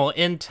 Minimal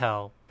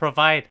intel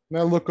provided. And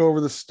I look over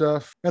the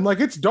stuff, and like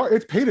it's dark,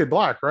 it's painted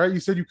black, right? You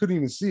said you couldn't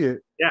even see it.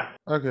 Yeah.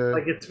 Okay.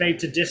 Like it's made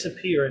to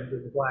disappear into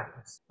the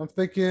blackness. I'm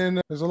thinking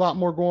there's a lot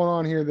more going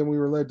on here than we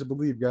were led to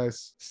believe,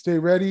 guys. Stay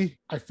ready.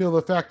 I feel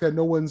the fact that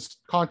no one's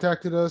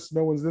contacted us,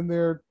 no one's in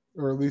there,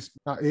 or at least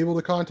not able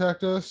to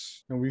contact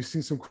us, and we've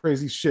seen some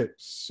crazy shit.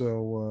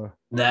 So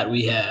that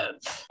we have.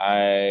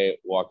 I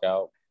walk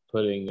out,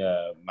 putting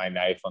my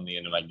knife on the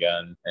end of my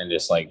gun and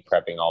just like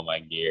prepping all my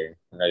gear,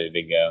 ready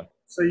to go.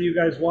 So you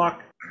guys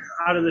walk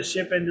out of the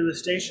ship into the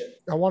station?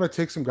 I want to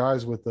take some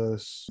guys with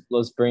us.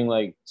 Let's bring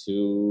like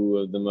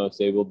 2 of the most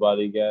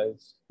able-bodied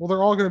guys. Well,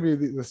 they're all going to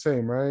be the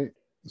same, right?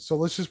 So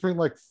let's just bring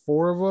like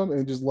 4 of them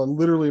and just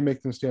literally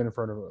make them stand in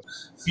front of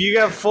us. So you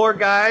got 4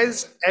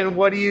 guys, and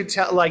what do you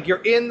tell? Like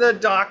you're in the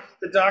dock.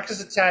 The dock is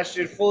attached.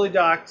 You're fully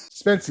docked.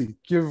 Spency,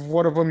 give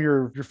one of them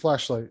your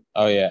flashlight.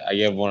 Oh yeah, I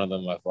gave one of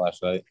them my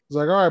flashlight. He's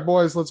like, all right,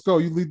 boys, let's go.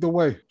 You lead the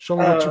way. Show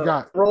me what you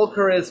got. Roll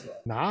charisma.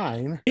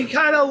 9. He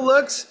kind of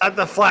looks at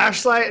the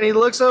flashlight, and he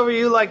looks over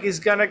you like he's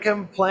gonna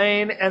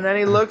complain, and then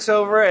he looks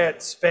over at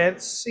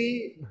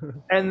Spency,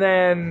 and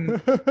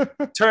then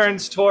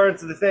turns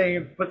towards the thing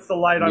and puts the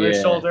light on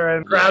his shoulder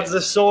and grabs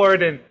the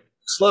sword and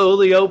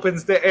slowly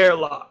opens the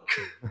airlock.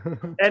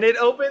 And it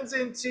opens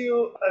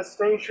into a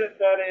station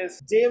that is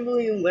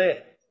dimly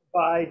lit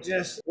by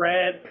just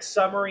red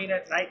submarine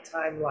at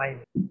nighttime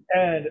lighting.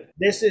 And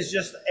this is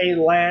just a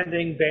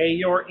landing bay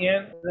you're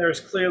in.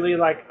 There's clearly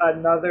like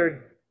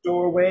another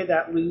doorway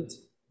that leads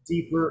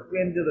deeper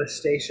into the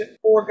station.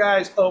 4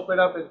 guys open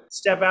up and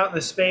step out in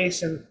the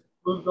space and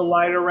move the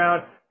light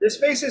around. This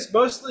space is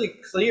mostly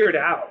cleared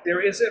out.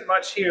 There isn't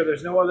much here.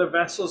 There's no other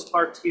vessels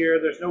parked here.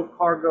 There's no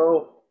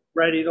cargo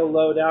ready to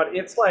load out.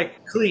 It's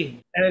like clean.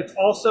 And it's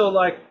also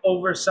like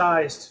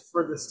oversized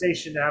for the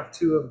station to have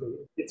 2 of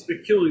these. It's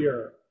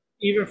peculiar,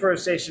 even for a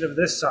station of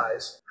this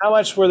size. How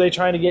much were they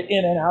trying to get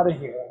in and out of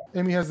here?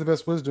 Amy has the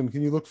best wisdom.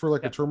 Can you look for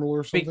like a terminal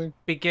or something?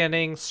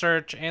 Beginning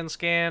search and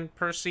scan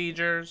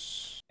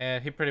procedures.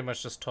 And he pretty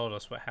much just told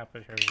us what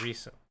happened here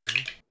recently.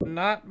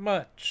 Not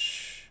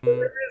much.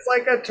 There's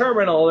like a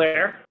terminal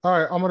there. All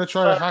right, I'm gonna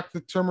try to hack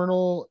the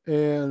terminal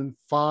and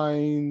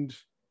find.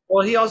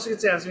 Well, he also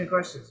gets to ask me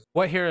questions.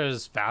 What here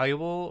is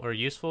valuable or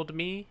useful to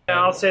me? And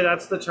I'll say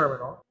that's the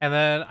terminal. And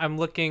then I'm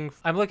looking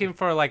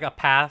for like a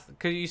path,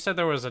 because you said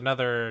there was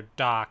another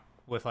dock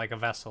with like a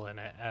vessel in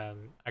it,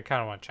 and I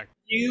kind of want to check.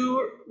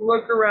 You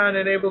look around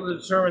and able to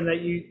determine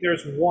that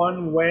there's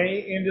one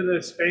way into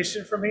the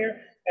station from here,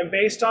 and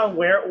based on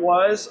where it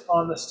was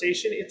on the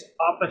station, it's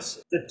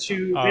opposite. The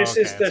two. This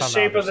is the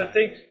shape of the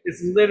thing.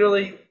 It's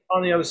literally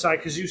on the other side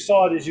because you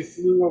saw it as you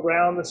flew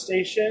around the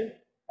station,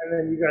 and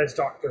then you guys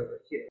docked over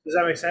here. Does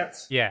that make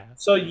sense? Yeah.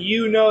 So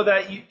you know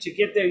that to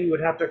get there, you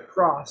would have to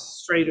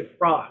cross straight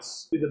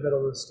across through the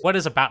middle of the station. What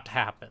is about to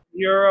happen?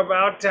 You're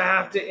about to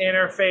have to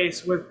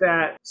interface with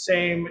that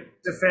same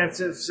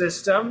defensive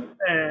system,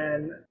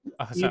 and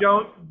you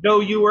don't know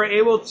you were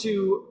able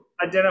to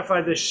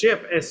identify the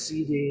ship as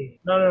CD.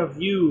 None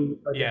of you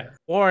identified.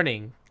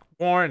 Yeah.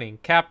 Warning,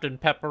 Captain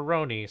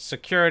Pepperoni.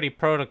 Security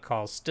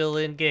protocol still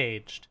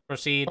engaged.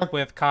 Proceed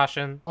with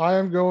caution. I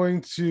am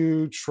going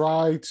to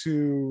try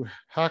to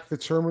hack the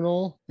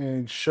terminal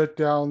and shut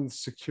down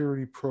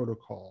security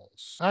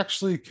protocols.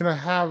 Actually, can I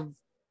have,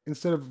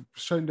 instead of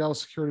shutting down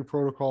security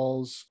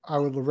protocols, I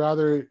would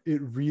rather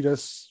it read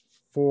us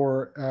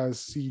for as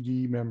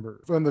CD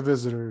member from the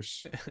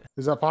visitors.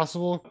 Is that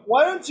possible?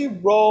 Why don't you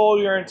roll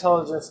your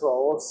intelligence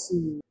roll? Let's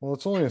see. Well,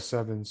 it's only a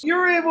 7. So.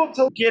 You're able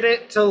to get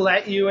it to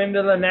let you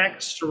into the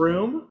next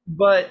room,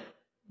 but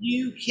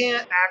you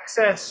can't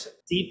access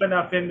deep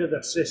enough into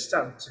the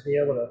system to be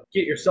able to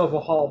get yourself a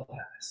hall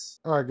pass.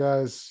 All right,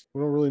 guys.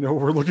 We don't really know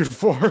what we're looking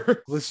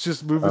for. Let's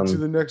just move it to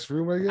the next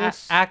room, I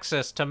guess.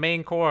 Access to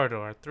main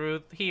corridor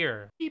through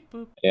here. Beep,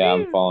 boop, yeah,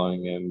 I'm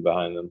following in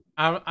behind them.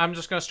 I'm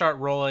just gonna start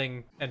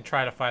rolling and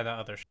try to find the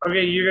other.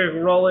 Okay, you're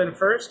gonna roll in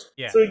first?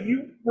 Yeah. So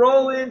you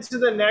roll into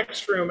the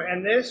next room,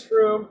 and this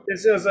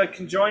is a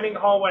conjoining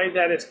hallway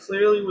that is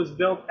clearly was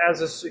built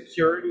as a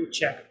security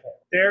checkpoint.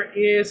 There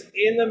is,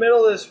 in the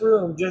middle of this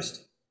room,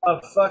 just a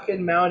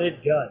fucking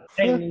mounted gun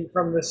hanging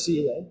from the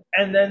ceiling.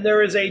 And then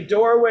there is a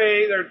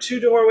doorway. There are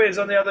 2 doorways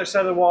on the other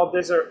side of the wall.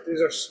 These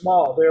are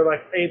small. They're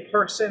like a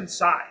person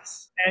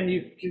size. And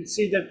you can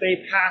see that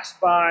they pass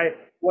by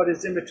what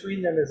is in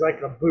between them is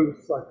like a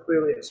booth, like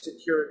clearly a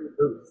security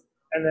booth.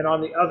 And then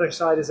on the other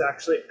side is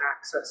actually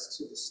access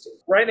to the stage.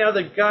 Right now,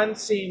 the gun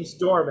seems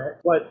dormant,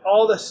 but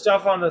all the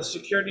stuff on the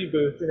security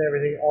booth and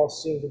everything all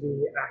seem to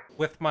be active.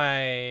 With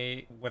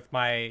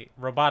my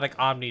robotic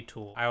Omni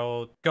tool, I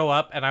will go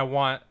up and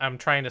I'm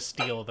trying to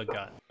steal the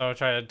gun. So I'll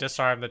try to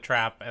disarm the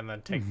trap and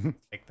then take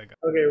the gun.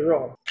 Okay,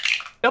 roll.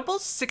 Double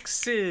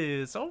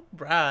 6s. All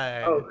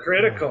right. Oh,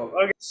 critical.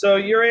 Okay, so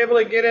you're able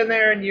to get in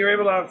there and you're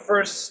able to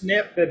first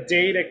snip the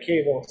data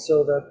cable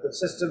so that the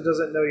system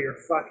doesn't know you're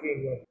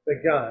fucking with the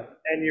gun.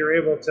 And you're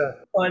able to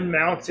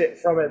unmount it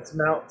from its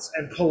mounts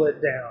and pull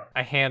it down.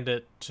 I hand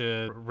it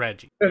to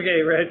Reggie.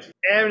 Okay, Reg.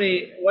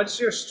 Amity, what's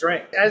your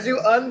strength? As you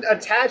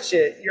unattach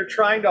it, you're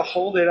trying to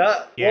hold it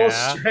up. Yeah. Roll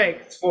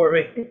strength for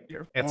me.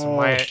 It's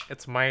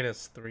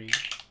 -3.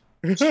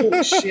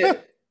 Oh,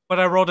 shit. But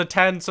I rolled a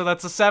 10, so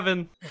that's a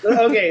 7.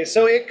 Okay,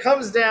 so it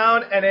comes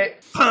down and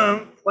it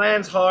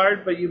lands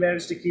hard, but you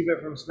manage to keep it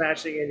from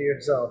smashing into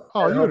yourself.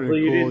 Oh, And you're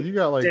hopefully cool. You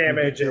got like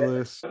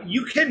ridiculous.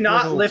 You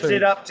cannot Little lift tape.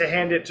 it up to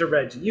hand it to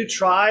Reggie. You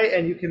try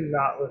and you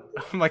cannot lift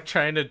it. I'm like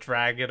trying to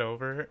drag it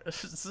over.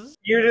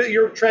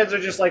 Your treads are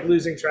just like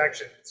losing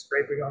traction,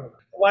 scraping on it.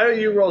 Why don't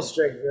you roll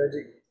strength,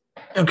 Reggie?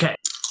 Okay,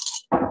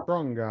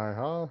 Strong guy,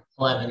 huh?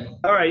 11.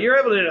 All right, you're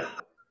able to.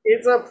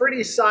 It's a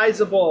pretty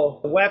sizable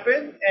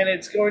weapon, and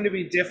it's going to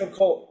be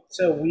difficult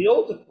to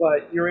wield,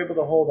 but you're able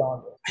to hold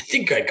on to it. I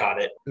think I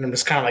got it. And I'm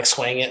just kind of like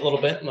swaying it a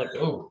little bit. I'm like,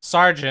 ooh.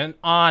 Sergeant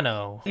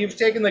Ano. You've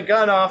taken the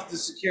gun off the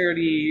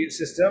security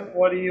system.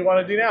 What do you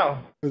want to do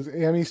now? Is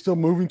Amy still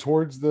moving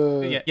towards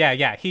the...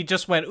 Yeah. He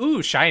just went,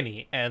 ooh,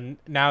 shiny. And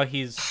now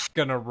he's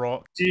gonna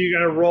roll. So you're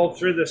going to roll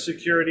through the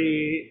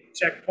security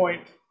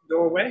checkpoint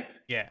doorway?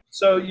 Yeah.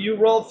 So you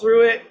roll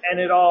through it,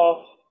 and it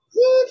all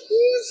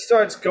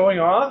starts going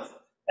off,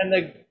 and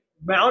the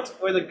mount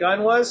where the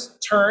gun was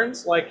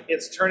turns, like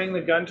it's turning the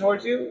gun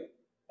towards you,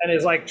 and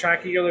is like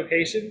tracking your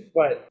location,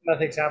 but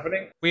nothing's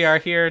happening. We are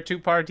here to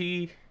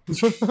party. And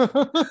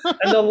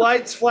the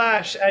lights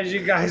flash as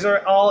you guys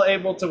are all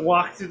able to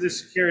walk through the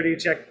security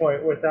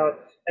checkpoint without,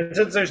 and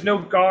since there's no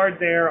guard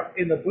there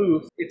in the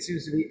booth, it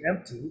seems to be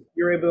empty.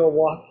 You're able to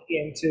walk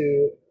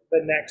into the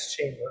next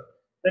chamber.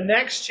 The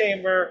next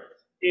chamber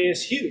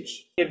is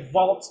huge. It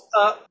vaults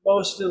up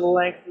most of the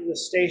length of the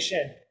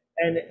station,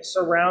 and it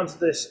surrounds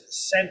this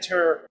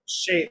center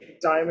shape,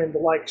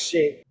 diamond-like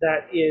shape,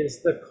 that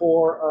is the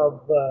core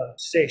of the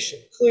station.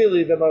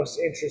 Clearly the most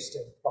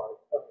interesting part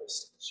of the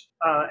station.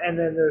 And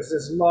then there's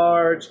this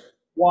large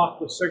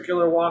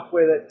circular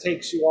walkway that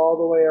takes you all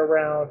the way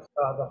around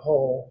the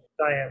whole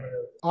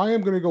diameter. I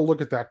am going to go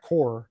look at that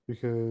core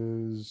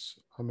because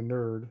I'm a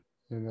nerd.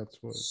 and that's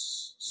what.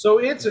 So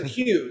it's a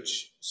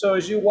huge. So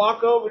as you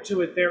walk over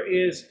to it, there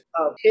is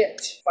a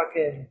pit,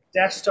 fucking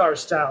Death Star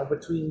style,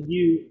 between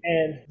you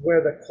and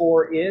where the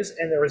core is,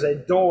 and there is a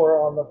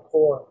door on the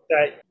core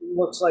that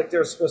looks like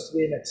there's supposed to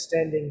be an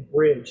extending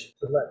bridge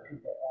to let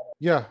people on.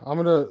 Yeah, I'm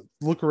gonna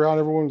look around.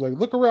 Everyone's like,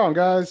 look around,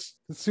 guys.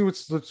 Let's see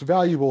what's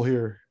valuable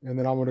here, and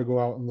then I'm gonna go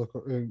out and look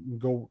and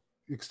go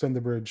extend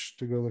the bridge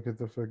to go look at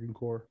the fucking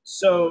core.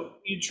 So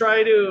you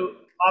try to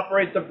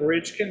operate the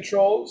bridge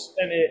controls,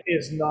 and it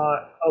is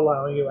not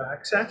allowing you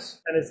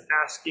access, and it's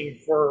asking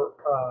for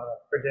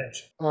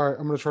credentials. All right,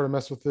 I'm gonna try to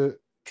mess with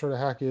it, try to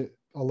hack it.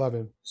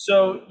 11.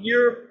 So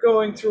you're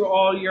going through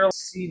all your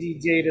CD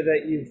data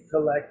that you've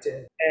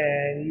collected,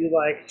 and you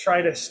like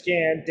try to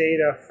scan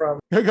data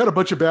from. I got a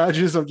bunch of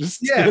badges. I'm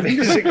just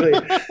basically,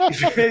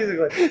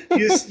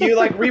 you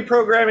like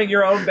reprogramming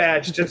your own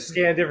badge to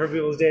scan different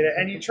people's data,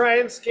 and you try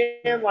and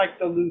scan like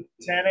the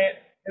lieutenant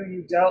who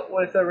you dealt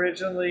with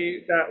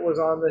originally that was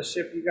on the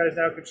ship you guys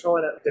now control,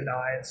 and it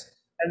denies.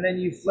 And then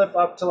you flip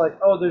up to like,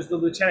 oh, there's the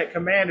lieutenant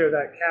commander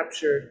that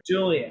captured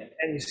Julian,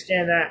 and you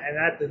scan that, and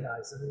that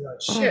denies. And you're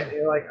like, shit. And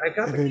you're like, I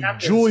got the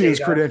captain's Julian's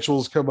data.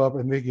 Credentials come up,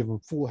 and they give him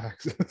full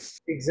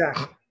access.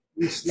 Exactly.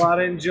 You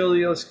slot in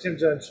Julian's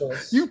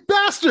credentials. You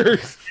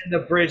bastard! And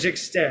the bridge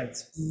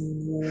extends.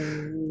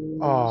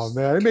 Oh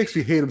man, it makes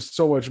me hate him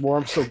so much more.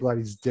 I'm so glad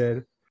he's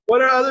dead. What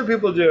are other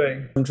people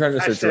doing? I'm trying to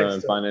search around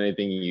and find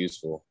anything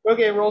useful.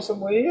 Okay, roll some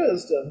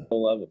wisdom.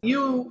 11.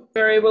 You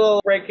are able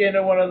to break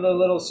into one of the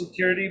little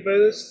security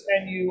booths,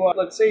 and you,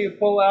 let's say you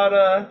pull out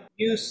a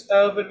use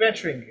of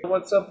adventuring.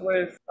 What's up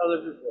with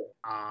other people?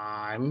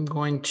 I'm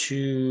going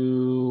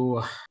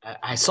to...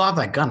 I still have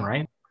that gun,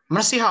 right? I'm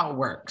going to see how it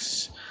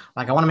works.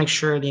 Like, I want to make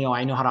sure,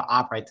 I know how to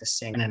operate this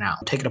thing in and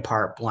out. Take it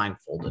apart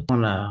blindfolded. I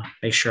want to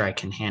make sure I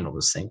can handle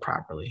this thing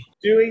properly.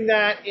 Doing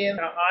that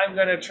I'm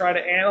going to try to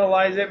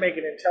analyze it, make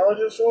an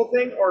intelligence roll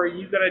thing, or are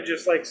you going to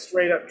just, like,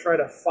 straight up try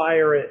to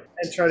fire it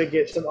and try to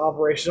get some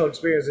operational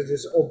experience and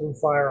just open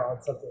fire on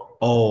something?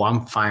 Oh,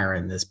 I'm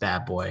firing this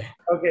bad boy.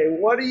 Okay,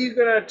 what are you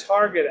going to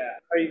target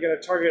at? Are you going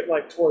to target,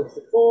 like, towards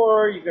the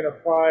core? Are you going to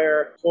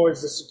fire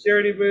towards the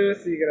security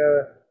booth? Are you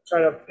going to try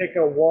to pick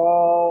a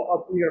wall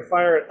up? You're going to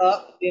fire it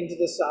up into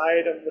the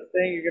side of the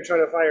thing? You're going to try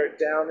to fire it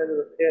down into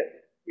the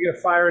pit? You're going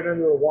to fire it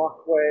into a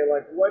walkway?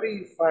 Like, what are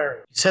you firing?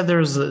 You said there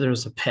was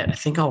a pit. I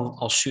think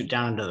I'll shoot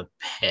down into the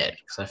pit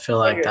because I feel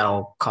like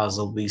that'll cause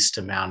the least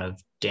amount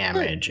of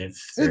damage if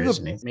there is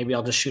anything. Maybe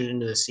I'll just shoot it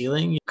into the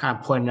ceiling, kind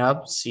of point it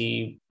up,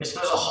 see. There's a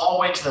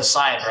hallway to the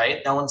side,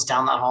 right? No one's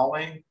down that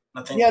hallway?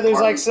 Nothing. Yeah, there's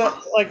like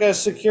a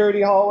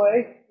security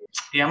hallway.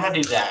 Yeah, I'm going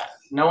to do that.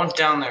 No one's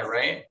down there,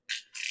 right?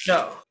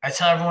 No. I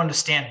tell everyone to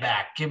stand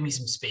back. Give me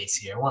some space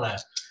here. I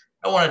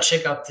want to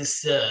check out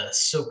this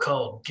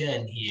so-called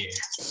gun here.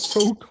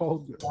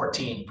 So-called gun.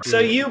 14. So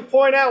you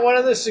point out one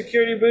of the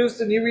security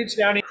booths, and you reach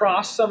down and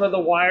cross some of the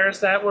wires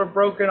that were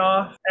broken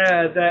off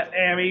that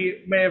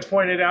Amy may have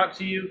pointed out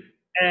to you,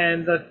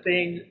 and the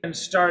thing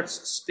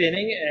starts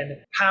spinning and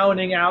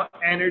pounding out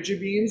energy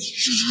beams.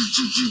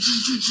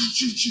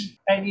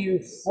 And you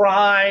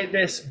fry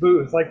this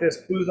booth. Like, this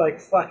booth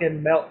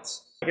fucking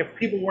melts. If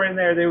people were in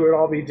there, they would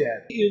all be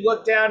dead. You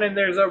look down, and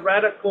there's a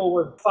reticle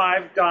with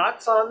 5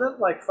 dots on them,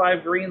 like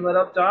 5 green lit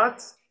up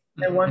dots,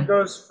 and one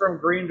goes from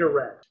green to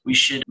red. We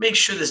should make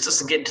sure this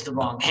doesn't get into the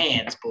wrong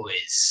hands,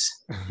 boys.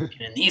 And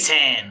in these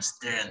hands,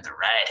 they're in the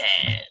right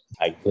hand.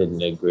 I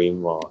couldn't agree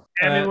more.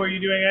 Amy, were you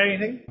doing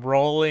anything?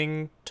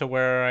 Rolling to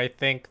where I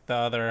think the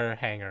other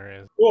hangar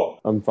is. Cool.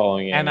 I'm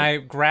following Amy. And I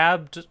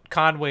grabbed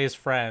Conway's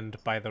friend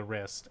by the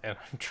wrist, and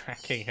I'm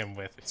tracking him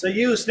with it. So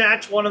you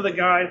snatch one of the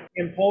guys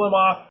and pull him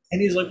off,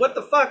 and he's like, what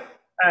the fuck?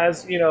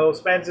 As,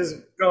 Spence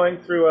is going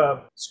through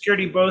a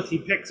security booth, he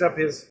picks up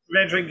his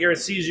adventuring gear,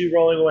 sees you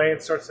rolling away, and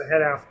starts to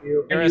head after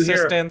you. Your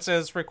assistance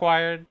is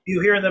required?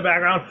 You hear in the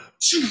background,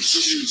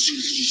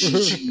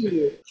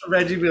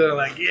 Reggie Wheeler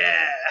like,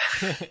 yeah.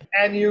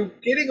 And you're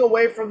getting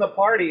away from the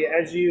party.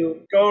 As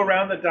you go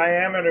around the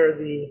diameter,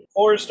 the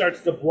floor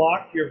starts to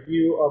block your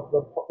view of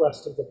the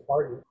rest of the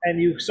party.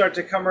 And you start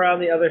to come around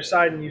the other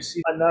side, and you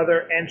see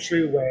another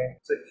entryway,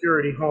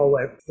 security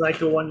hallway, like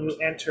the one you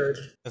entered.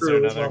 Is there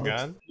another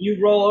gun?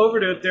 You roll over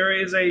to it, there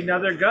is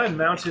another gun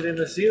mounted in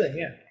the ceiling,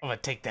 yeah. I'm gonna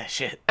take that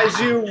shit. As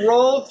you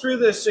roll through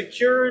the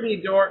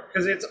security door,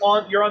 because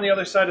you're on the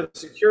other side of the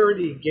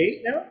security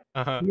gate now.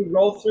 You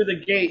roll through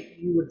the gate,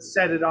 you would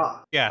set it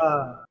off. Yeah.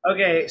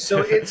 Okay,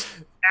 so it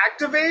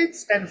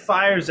activates and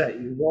fires at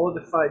you. Roll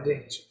to defy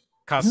danger.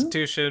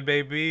 Constitution,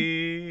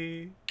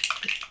 baby.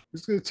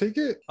 Who's gonna take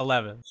it?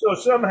 11. So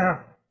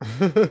somehow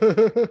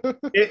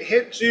it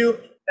hits you,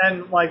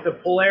 and like the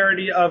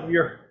polarity of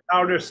your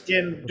outer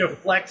skin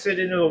deflects it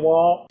into the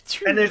wall,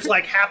 and it's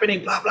like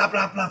happening blah blah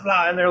blah blah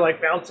blah, and they're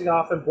like bouncing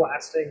off and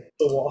blasting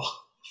the wall.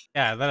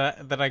 Yeah,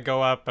 then I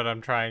go up, and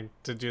I'm trying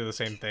to do the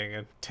same thing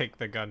and take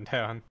the gun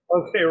down.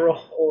 Okay,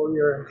 roll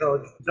your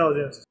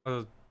intelligence.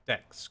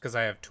 Dex, because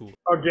I have 2.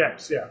 Oh,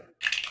 Dex, yeah.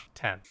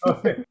 10.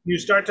 Okay. You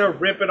start to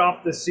rip it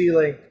off the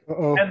ceiling.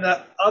 Uh-oh. And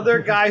the other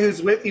guy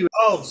who's with you,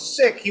 oh,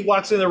 sick. He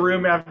walks in the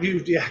room after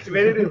you've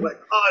deactivated it. He's like,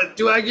 oh,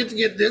 do I get to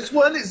get this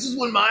one? Is this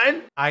one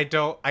mine? I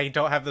don't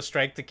have the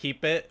strength to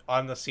keep it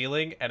on the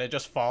ceiling, and it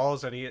just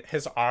falls, and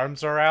his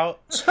arms are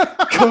out.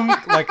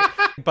 Like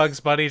Bugs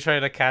Bunny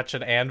trying to catch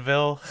an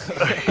anvil.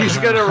 He's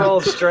gonna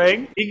roll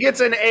string. He gets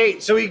an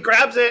 8, so he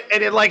grabs it,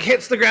 and it like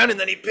hits the ground, and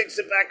then he picks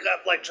it back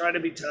up, like trying to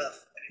be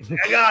tough. Like,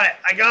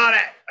 I got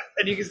it.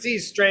 And you can see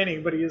he's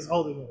straining, but he is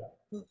holding it up.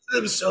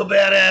 I'm so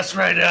badass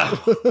right now.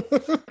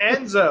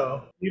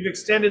 Enzo, you've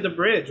extended the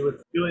bridge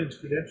with Julian's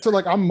credentials. So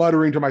like I'm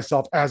muttering to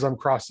myself as I'm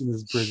crossing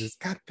this bridge. It's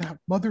goddamn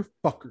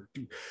motherfucker,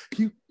 dude.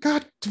 You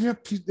goddamn,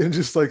 and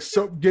just like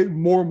so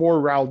getting more and more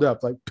riled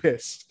up, like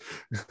pissed.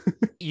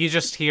 You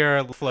just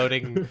hear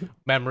floating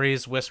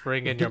memories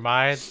whispering in your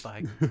mind,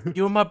 like,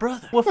 "You and my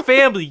brother. We're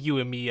family, you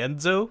and me,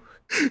 Enzo.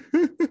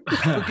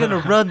 We're gonna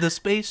run the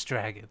space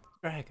dragon.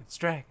 Dragons.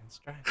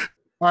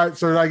 All right,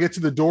 so did I get to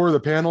the door, the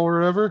panel, or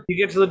whatever? You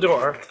get to the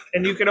door,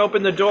 and you can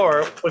open the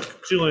door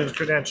with Julian's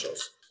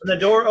credentials. When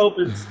the door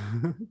opens...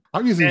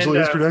 I'm using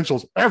Julian's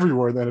credentials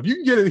everywhere, then. If you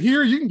can get it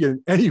here, you can get it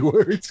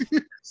anywhere.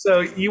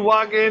 So you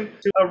walk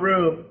into a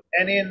room,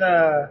 and in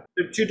the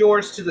 2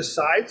 doors to the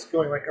sides,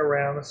 going like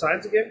around the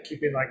sides again,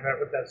 keeping like that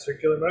with that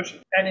circular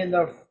motion. And in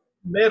the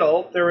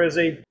middle, there is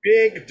a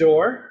big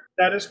door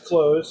that is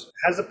closed,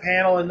 has a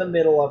panel in the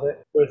middle of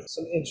it with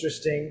some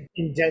interesting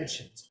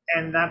indentions.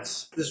 And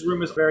this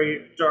room is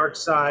very dark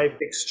side,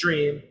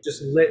 extreme,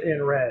 just lit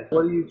in red.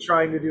 What are you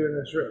trying to do in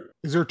this room?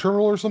 Is there a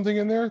terminal or something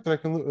in there that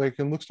I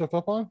can look stuff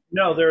up on?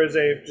 No, there is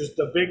just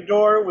a big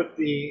door with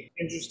the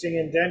interesting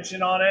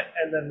indention on it,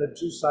 and then the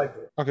 2 side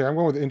doors. Okay, I'm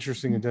going with the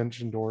interesting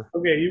indention door.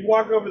 Okay, you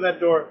walk over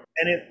that door,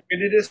 and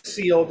it is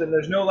sealed, and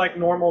there's no like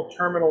normal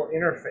terminal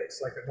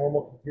interface, like a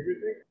normal computer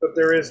thing, but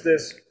there is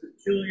this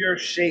peculiar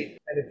shape,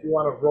 and if you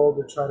want to roll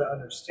to try to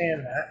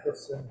understand that, with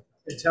some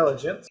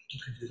intelligence, you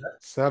can do that.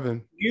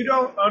 7. You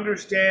don't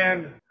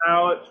understand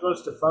how it's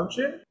supposed to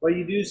function, but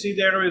you do see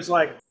there is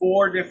like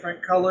 4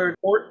 different colored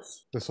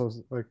ports. This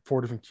was like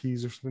 4 different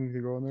keys or something to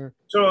go in there.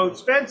 So,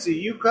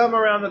 Spency, you come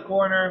around the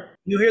corner,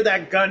 you hear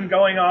that gun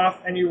going off,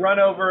 and you run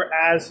over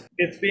as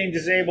it's being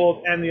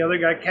disabled, and the other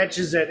guy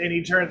catches it, and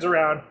he turns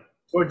around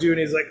toward you, and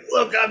he's like,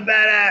 "Look, I'm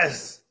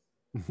badass!"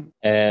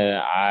 And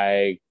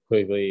I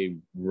quickly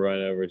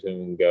run over to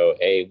him and go,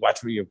 "Hey,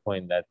 watch where you're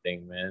pointing that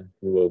thing, man.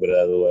 Move a little bit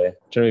out of the way."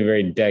 Trying to be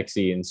very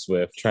Dexy and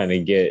swift, trying to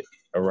get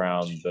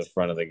around the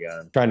front of the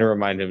gun. Trying to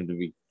remind him to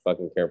be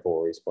fucking careful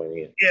where he's pointing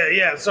it.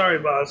 Yeah, sorry,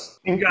 boss.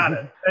 You got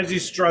it. As he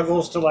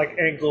struggles to like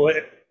angle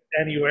it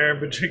anywhere in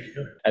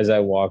particular. As I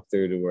walk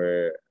through to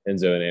where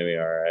Enzo and Amy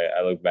are,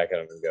 I look back at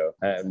him and go,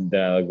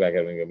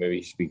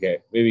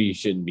 maybe you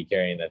shouldn't be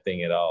carrying that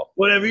thing at all.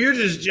 Whatever, you're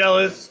just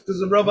jealous because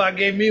the robot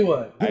gave me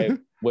one. I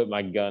whip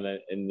my gun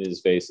in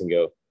his face and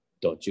go,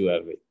 "Don't you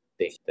ever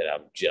think that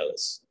I'm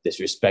jealous.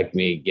 Disrespect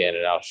me again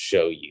and I'll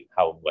show you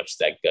how much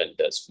that gun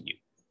does for you.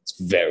 It's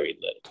very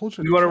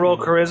little." You want to roll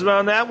charisma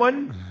on that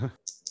one?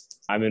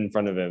 I'm in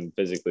front of him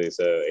physically,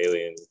 so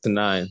alien to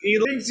 9. He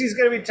thinks he's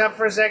going to be tough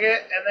for a second,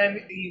 and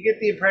then you get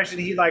the impression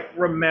he like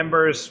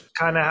remembers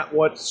kind of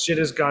what shit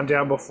has gone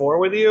down before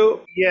with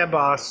you. Yeah,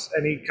 boss.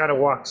 And he kind of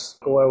walks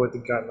away with the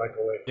gun like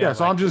away. Yeah,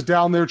 so I'm just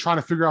down there trying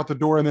to figure out the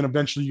door, and then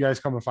eventually you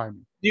guys come and find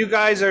me. You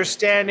guys are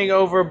standing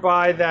over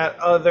by that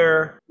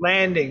other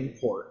landing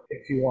port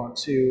if you want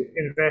to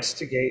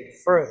investigate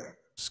further.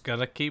 Just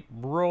gonna keep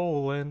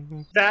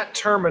rolling. That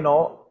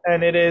terminal,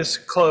 and it is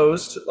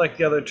closed like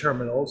the other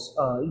terminals.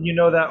 You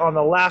know that on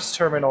the last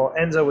terminal,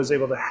 Enzo was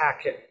able to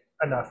hack it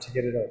enough to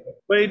get it open.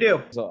 What do you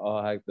do? So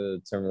I'll hack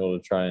the terminal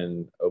to try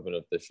and open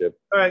up the ship.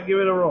 All right, give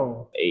it a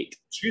roll. 8.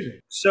 Excuse me.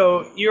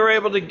 So you're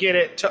able to get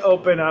it to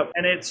open up,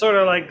 and it's sort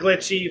of like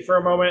glitchy for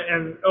a moment,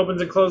 and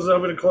opens and closes,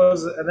 open and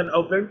closes, and then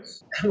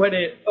opens. And when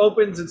it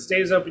opens and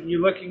stays open,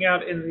 you're looking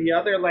out in the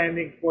other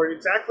landing port,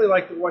 exactly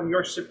like the one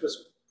your ship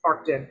was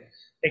parked in,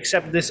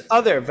 except this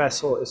other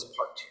vessel is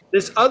parked.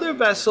 This other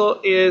vessel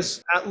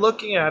is, at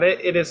looking at it,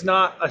 it is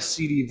not a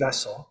seedy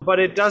vessel, but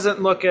it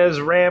doesn't look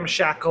as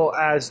ramshackle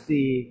as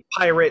the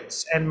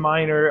pirates and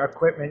miner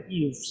equipment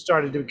you've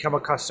started to become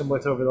accustomed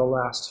with over the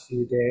last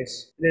few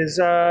days. It is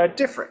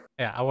different.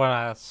 Yeah, I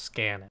want to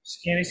scan it.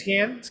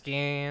 Scan?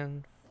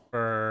 Scan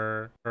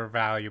for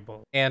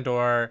valuable and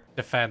or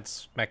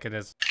defense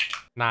mechanism.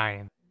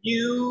 9.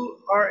 You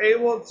are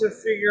able to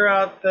figure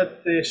out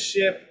that the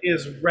ship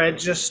is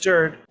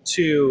registered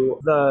to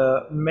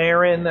the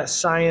Marin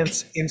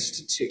Science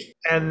Institute.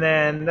 And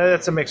then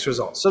that's a mixed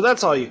result. So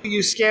that's all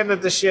you scan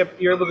at the ship,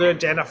 you're able to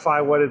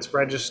identify what it's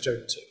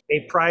registered to.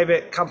 A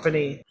private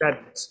company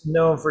that's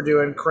known for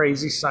doing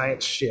crazy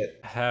science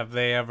shit. Have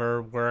they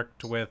ever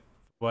worked with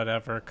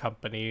whatever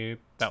company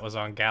that was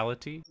on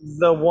Gality?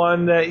 The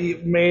one that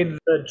made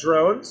the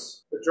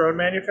drones? The drone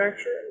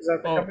manufacturer? Is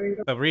that the company?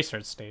 The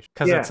research station.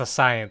 Because it's a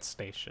science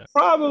station.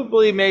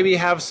 Probably maybe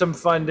have some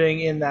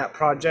funding in that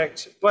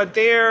project, but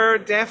they're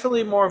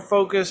definitely more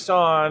focused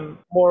on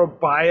more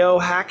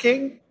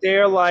biohacking.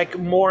 They're like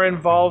more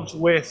involved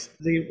with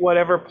the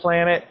whatever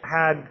planet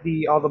had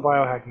all the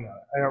biohacking on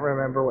it. I don't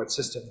remember what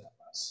system that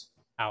was.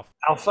 Alpha.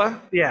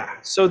 Alpha? Yeah.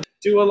 So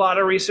do a lot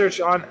of research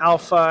on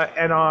alpha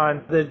and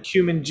on the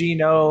human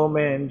genome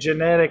and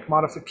genetic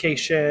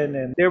modification,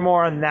 and they're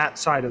more on that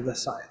side of the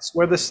science.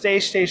 Where the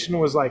space station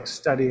was like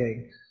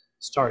studying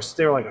stars,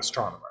 they're like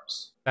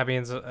astronomers. That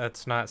means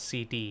it's not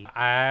CD.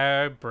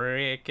 I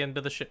break into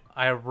the ship.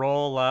 I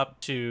roll up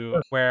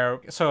to where,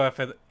 so if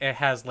it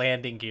has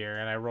landing gear,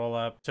 and I roll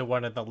up to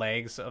one of the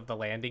legs of the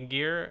landing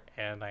gear,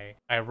 and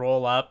I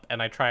roll up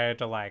and I try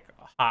to like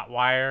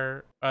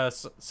hotwire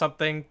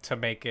something to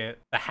make it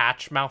the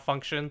hatch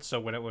malfunction, so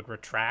when it would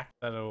retract,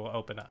 that it will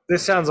open up.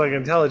 This sounds like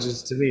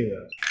intelligence to me,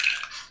 though.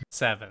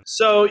 7.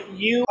 So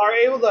you are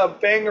able to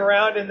bang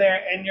around in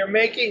there and you're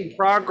making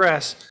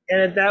progress.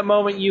 And at that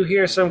moment, you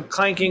hear some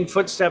clanking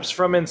footsteps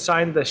from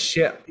inside the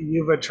ship.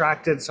 You've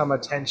attracted some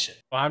attention.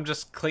 Well, I'm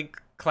just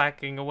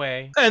clacking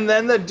away. And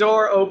then the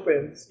door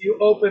opens. You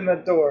open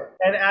the door.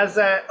 And as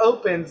that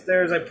opens,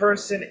 there's a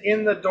person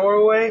in the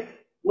doorway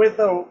with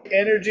an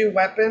energy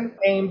weapon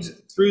aimed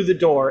through the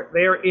door.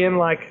 They're in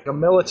like a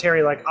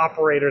military, like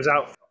operator's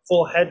outfit,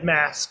 full head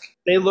mask.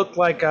 They look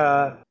like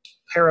a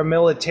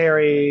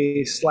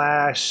paramilitary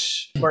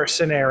 /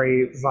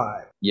 mercenary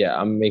vibe. Yeah,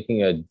 I'm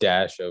making a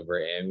dash over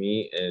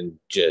Amy and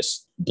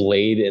just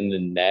blade in the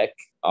neck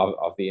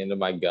off the end of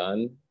my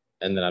gun.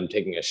 And then I'm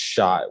taking a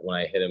shot when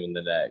I hit him in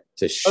the neck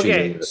to shoot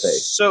him in the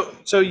face.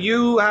 So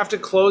you have to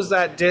close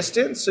that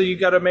distance. So you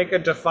got to make a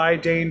defy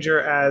danger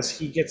as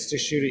he gets to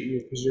shoot at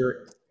you because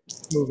you're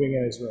moving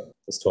in his room.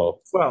 It's 12.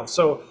 12.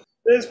 So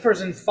this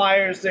person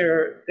fires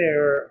their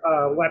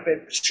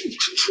weapon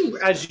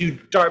as you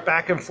dart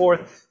back and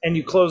forth, and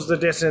you close the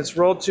distance.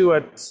 Roll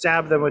to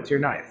stab them with your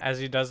knife. As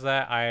he does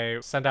that, I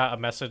send out a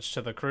message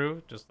to the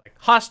crew, just like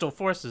hostile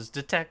forces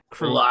detect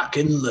crew. Lock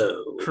and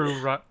load.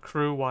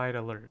 Crew wide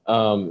alert.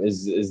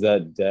 Is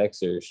that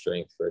dex or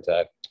strength for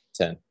attack?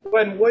 10.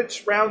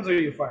 Which rounds are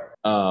you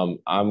firing?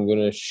 I'm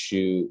gonna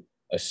shoot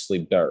a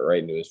sleep dart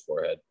right into his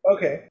forehead.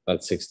 Okay.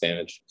 That's 6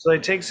 damage. So they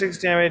take 6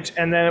 damage,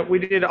 and then we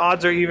did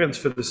odds or evens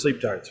for the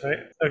sleep darts, right?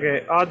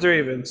 Okay, odds or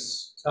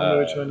evens. Tell me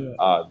which one you want.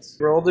 Odds.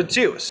 Rolled a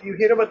 2. So you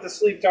hit them with the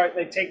sleep dart,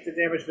 they take the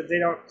damage, but they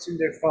don't seem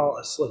to fall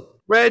asleep.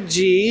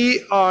 Reggie,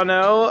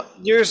 Ono,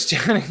 you're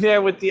standing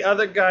there with the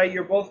other guy.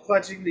 You're both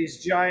clutching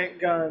these giant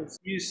guns.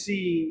 You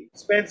see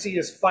Spency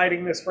is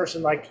fighting this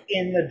person like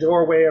in the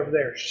doorway of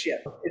their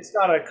ship. It's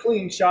not a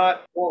clean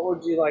shot. What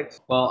would you like to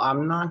do? Well,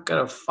 I'm not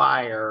going to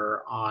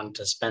fire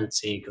onto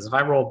Spency because if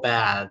I roll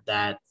bad,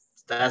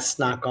 that's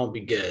not going to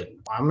be good.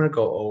 I'm going to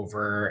go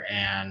over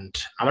and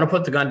I'm going to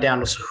put the gun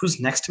down. So who's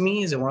next to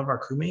me? Is it one of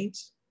our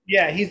crewmates?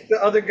 Yeah, he's the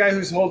other guy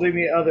who's holding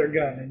the other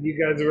gun, and you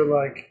guys were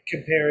like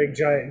comparing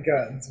giant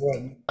guns.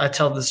 I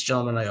tell this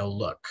gentleman, I go,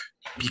 look,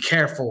 be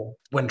careful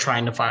when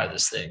trying to fire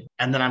this thing.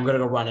 And then I'm going to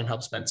go run and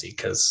help Spency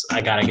because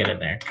I got to get in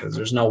there because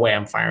there's no way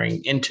I'm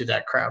firing into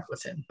that crowd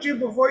with him.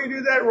 Before you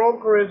do that, roll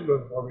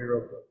charisma for me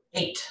real quick.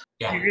 8.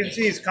 Yeah, you can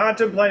see he's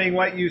contemplating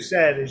what you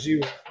said as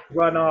you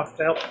run off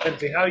to help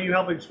Spency. How are you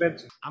helping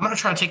Spency? I'm going to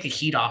try to take the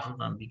heat off of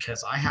him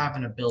because I have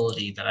an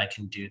ability that I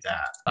can do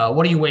that.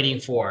 What are you waiting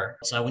for?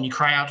 So when you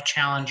cry out to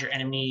challenge your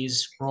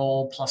enemies,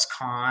 roll plus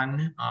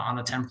con. On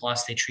the 10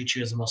 plus, they treat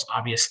you as the most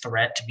obvious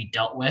threat to be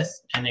dealt with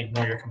and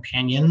ignore your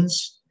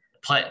companions.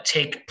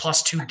 Take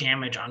 +2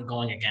 damage on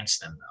going against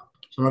them,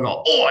 though. So I'm going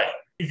to go, oi,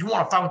 if you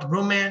want to fight with the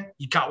room man,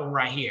 you got one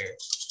right here.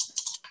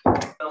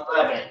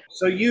 11.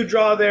 So you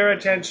draw their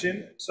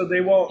attention so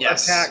they won't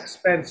attack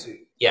Spency.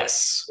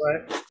 Yes.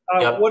 Right?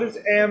 Yep. What does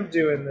Am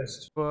do in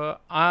this? Well,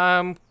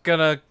 I'm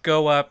gonna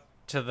go up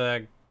to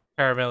the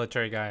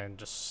paramilitary guy and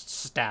just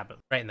stab him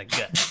right in the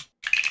gut.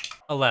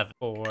 11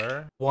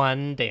 for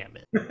 1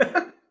 damage. Okay.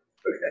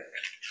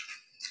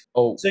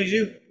 Oh. So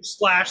you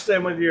slash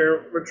them with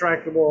your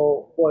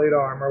retractable blade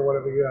arm or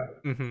whatever you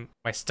have. Mm-hmm.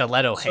 My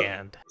stiletto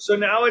hand. So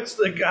now it's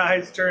the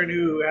guy's turn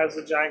who has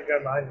the giant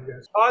gun behind you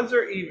guys. Odds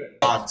or even?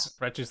 Odds.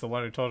 Reggie's the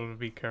one who told him to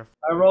be careful.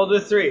 I rolled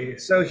a 3.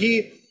 So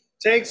he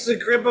takes the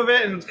grip of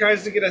it and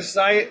tries to get a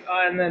sight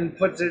and then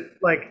puts it,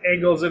 like,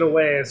 angles it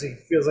away as he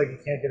feels like he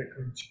can't get a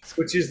clean shot,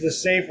 which is the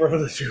safer of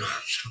the 2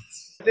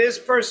 options. This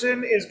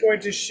person is going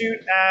to shoot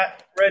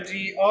at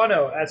Reggie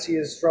Ono as he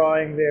is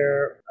drawing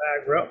their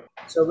aggro.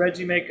 So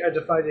Reggie, make a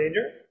defy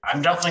danger.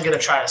 I'm definitely going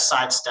to try to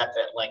sidestep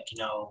it,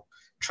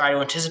 try to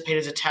anticipate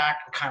his attack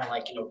and kind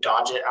of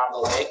dodge it out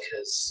of the way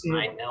because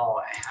I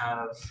know I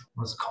have,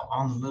 what's it called,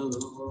 on the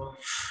move.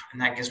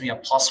 And that gives me a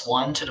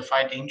 +1 to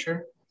defy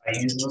danger. I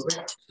use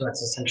movement, so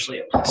that's essentially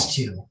a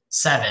 +2.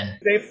 7.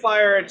 They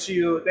fire at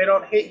you. They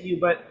don't hit you,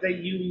 but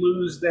you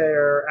lose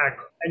their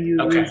aggro, and you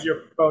lose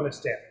your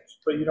bonus damage,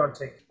 but you don't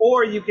take it.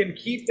 Or you can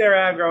keep their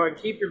aggro and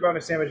keep your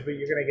bonus damage, but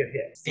you're going to get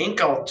hit. I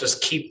think I'll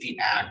just keep the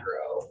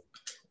aggro.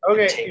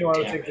 Okay, you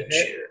want to take the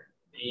hit? Here.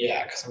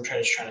 Yeah, because I'm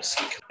trying to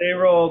see. They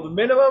rolled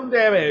minimum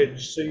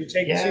damage, so you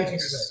take 2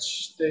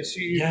 damage. They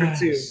shoot you for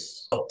 2.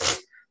 Oh,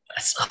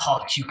 that's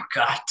all you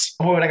got.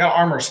 Oh, and I got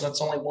armor, so that's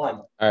only 1.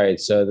 All right,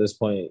 so at this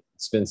point,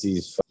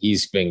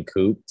 he's been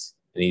cooped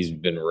and he's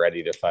been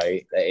ready to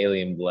fight. The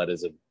alien blood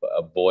is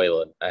a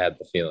boiling. I had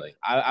the feeling.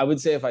 I would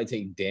say if I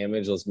take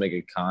damage, let's make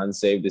a con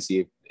save to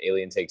see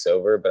alien takes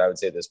over. But I would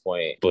say at this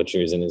point,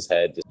 Butcher's in his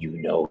head. You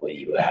know what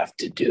you have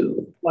to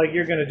do. Like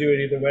you're gonna do it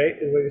either way,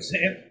 is what you're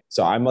saying?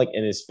 So I'm like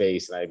in his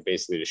face, and I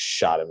basically just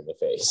shot him in the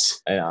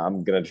face. And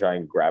I'm gonna try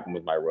and grab him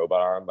with my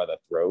robot arm by the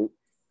throat,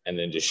 and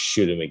then just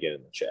shoot him again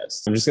in the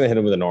chest. I'm just gonna hit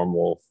him with a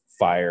normal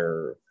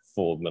fire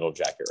full metal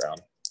jacket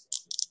round.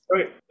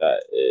 Okay.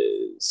 That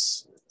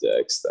is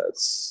Dex.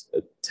 That's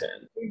a 10.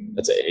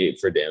 That's an 8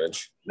 for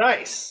damage.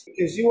 Nice,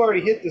 because you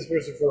already hit this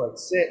person for like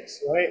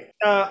 6, right?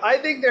 I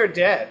think they're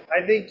dead.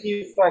 I think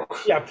you,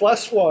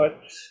 +1.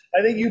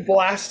 I think you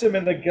blast them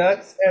in the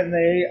guts and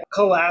they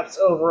collapse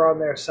over on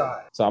their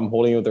side. So I'm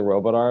holding it with the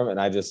robot arm, and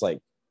I just like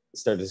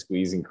start to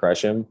squeeze and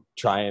crush him,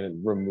 try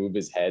and remove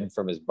his head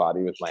from his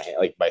body with my hand,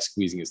 like by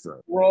squeezing his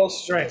throat. Roll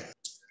strength.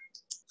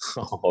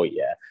 Oh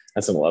yeah,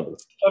 that's an 11.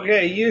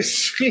 Okay, you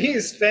see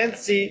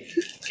Spency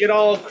get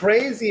all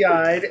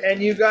crazy-eyed,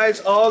 and you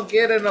guys all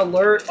get an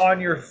alert on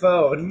your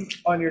phone,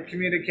 on your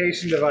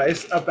communication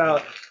device,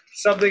 about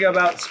something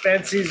about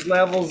Spency's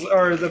levels,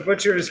 or the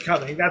butcher is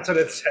coming. That's what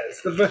it says.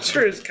 The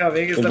butcher is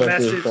coming is the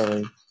message.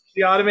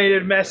 The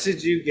automated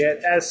message you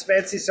get as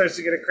Spency starts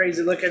to get a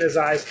crazy look in his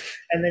eyes,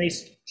 and then he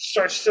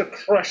starts to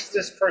crush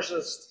this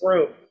person's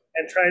throat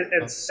and tries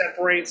and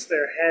separates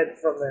their head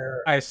from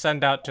their. I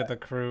send out to the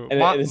crew. And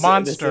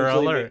Monster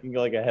alert! Making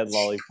like a head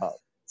lollipop.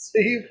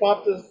 So he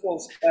popped his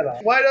full head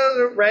off. Why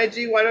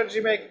don't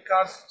you make a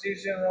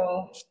Constitution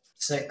roll?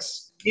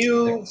 6.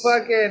 You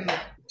fucking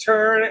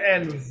turn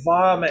and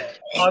vomit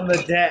on the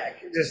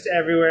deck, just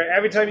everywhere.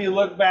 Every time you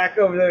look back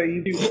over there,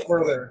 you do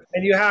further,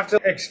 and you have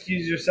to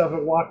excuse yourself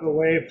and walk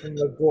away from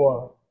the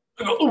gore.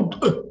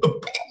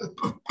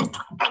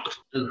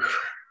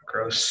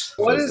 Gross.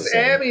 What does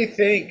Amy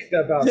think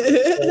about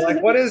this?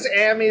 Like, what is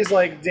Amy's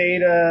like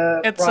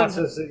data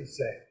processing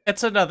say?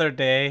 It's another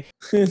day.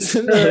 It's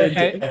another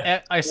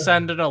day. I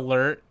send an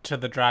alert to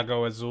the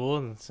Drago Azule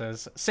and it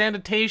says,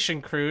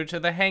 sanitation crew to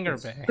the hangar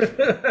bay.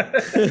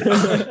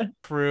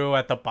 Crew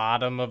at the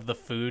bottom of the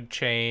food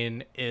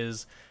chain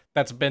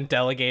that's been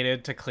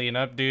delegated to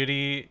cleanup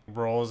duty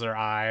rolls their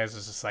eyes.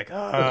 It's just like,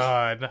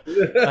 oh,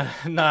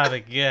 not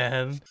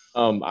again.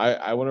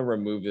 I want to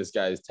remove this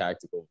guy's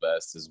tactical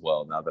vest as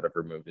well. Now that I've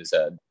removed his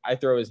head, I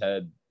throw his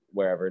head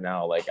wherever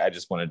now. Like I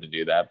just wanted to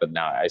do that, but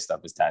now I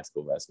stuff his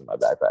tactical vest in my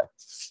backpack.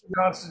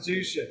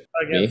 Constitution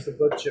against the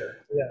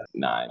butcher. Yeah.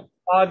 9.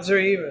 Odds or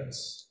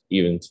evens?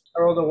 Evens.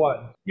 I rolled a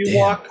 1. You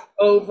walk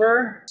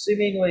over,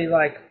 seemingly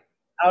like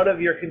out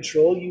of your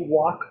control. You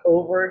walk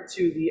over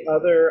to the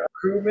other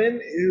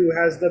crewman who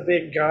has the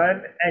big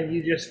gun, and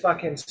you just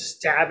fucking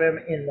stab him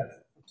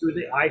through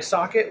the eye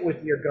socket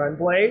with your gun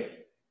blade,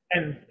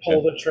 and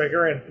pull the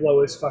trigger and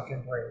blow his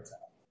fucking brains out.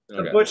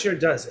 The butcher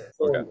does it.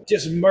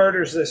 Just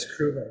murders this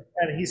crewman.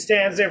 And he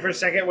stands there for a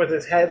second with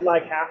his head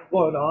like half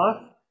blown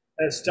off,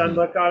 and a stunned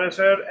look on his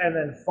head, and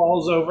then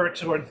falls over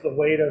towards the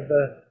weight of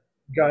the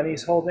gun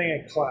he's holding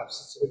and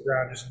collapses to the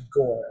ground, just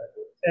gore.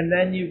 And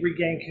then you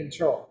regain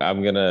control.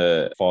 I'm going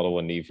to fall to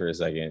one knee for a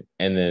second,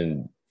 and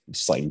then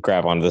just like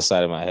grab onto the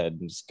side of my head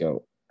and just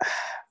go,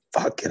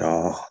 fuck it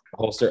all.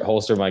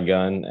 Holster my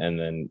gun, and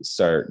then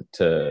start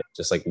to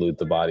just like loot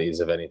the bodies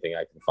of anything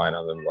I can find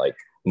on them, like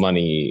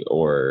money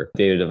or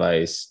data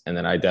device. And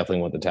then I definitely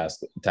want the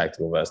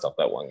tactical vest off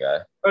that one guy.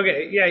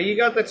 Okay, yeah, you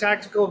got the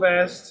tactical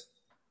vest,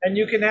 and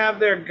you can have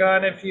their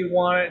gun if you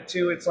want it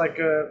to. It's like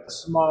a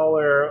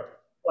smaller,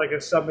 like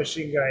a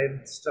submachine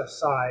gun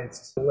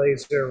sized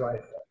laser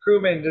rifle.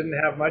 Crewman didn't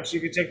have much. You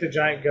could take the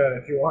giant gun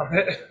if you want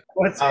it.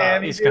 What's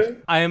Amy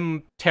doing?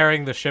 I'm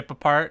tearing the ship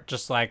apart,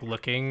 just like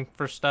looking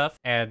for stuff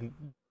and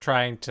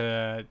trying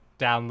to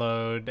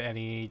download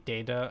any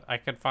data I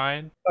could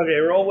find. Okay,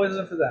 roll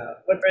wisdom for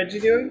that. What's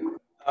Reggie doing?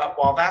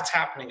 While that's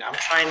happening, I'm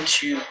trying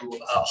to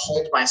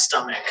hold my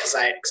stomach because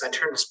I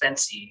turn to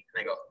Spency and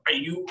I go, "Are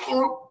you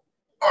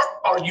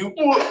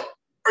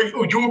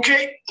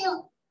okay?"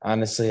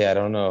 Honestly, I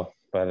don't know.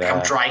 But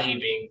I'm dry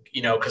heaving,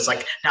 because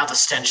like now the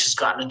stench has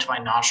gotten into my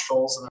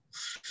nostrils.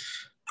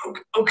 And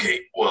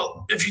okay,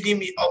 well, if you need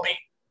me, I'll be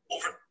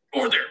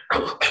over there.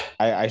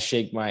 I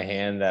shake my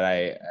hand that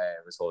I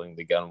was holding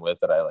the gun with,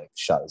 that I like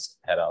shot his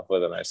head off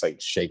with, and I just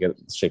like shake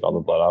all the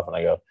blood off, and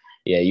I go,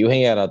 "Yeah, you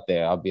hang out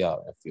there. I'll be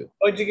out with you."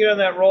 What'd you get on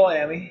that roll,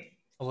 Amy?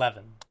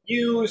 11.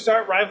 You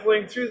start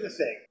rifling through the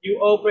thing. You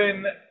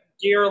open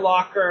gear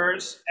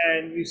lockers,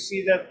 and you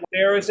see that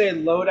there is a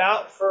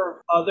loadout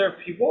for other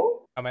people.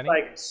 How many?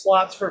 Like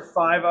slots for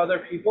 5 other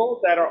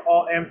people that are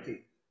all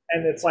empty.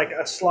 And it's like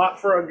a slot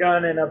for a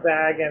gun and a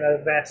bag and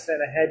a vest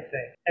and a head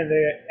thing.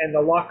 And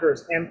the locker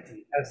is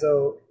empty, as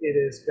though it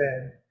has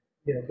been,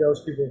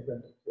 those people have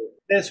been deployed.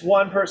 This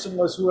one person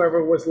was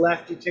whoever was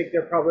left. You take,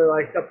 they're probably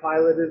like the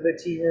pilot of the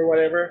team or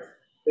whatever.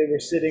 They were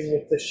sitting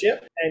with the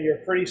ship, and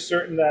you're pretty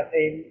certain that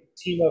a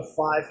team of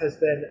 5 has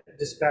been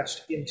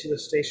dispatched into the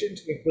station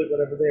to complete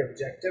whatever their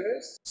objective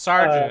is.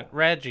 Sergeant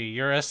Reggie,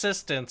 your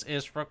assistance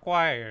is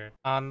required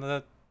on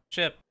the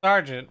ship.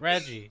 Sergeant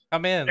Reggie,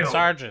 come in,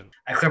 Sergeant.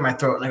 I clear my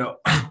throat and I go,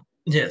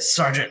 "Yes,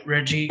 Sergeant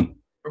Reggie,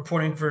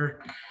 reporting for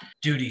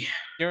duty.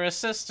 Your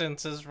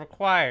assistance is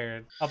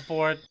required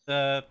aboard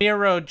the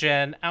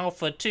Mirogen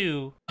Alpha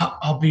 2.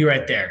 I'll be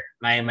right there.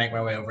 I make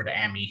my way over to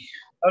Amy.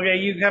 Okay,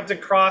 you have to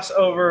cross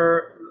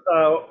over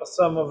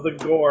some of the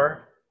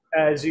gore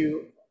as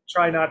you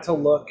try not to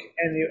look,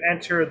 and you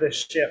enter the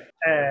ship,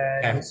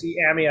 and you see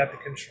Amy at the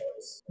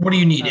controls. What do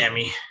you need,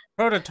 Amy?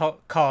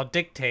 Protocol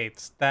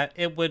dictates that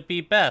it would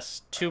be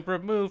best to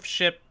remove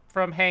ship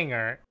from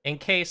hangar in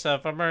case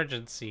of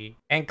emergency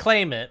and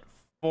claim it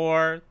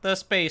for the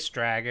space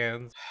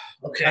dragons.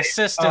 Okay.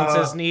 Assistance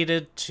is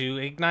needed to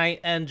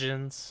ignite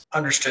engines.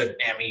 Understood,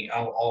 Amy.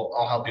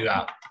 I'll help you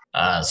out.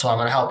 So I'm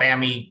gonna help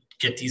Amy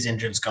get these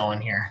engines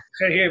going here.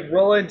 Okay,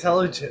 roll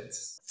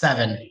intelligence.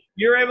 7.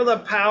 You're able to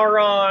power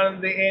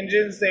on the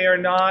engines.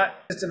 The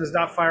system is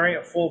not firing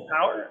at full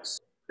power.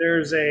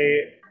 There's a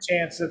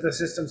chance that the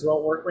systems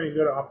won't work when you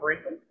go to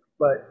operate them,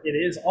 but it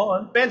is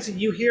on. Benson,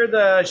 you hear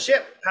the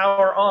ship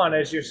power on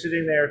as you're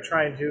sitting there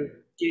trying to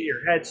get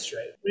your head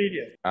straight. What do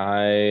you do?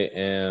 I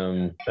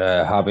am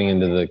hopping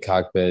into the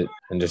cockpit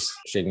and just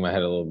shaking my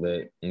head a little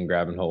bit and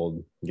grabbing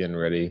hold, getting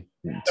ready.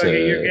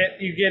 Okay,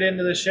 you get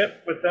into the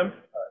ship with them.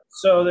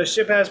 So the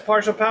ship has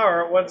partial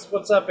power.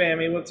 What's up,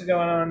 Amy? What's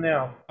going on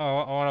now? Oh,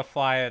 I want to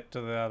fly it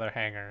to the other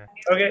hangar.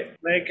 Okay,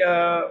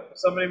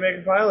 somebody make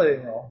a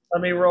piloting roll.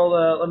 Let me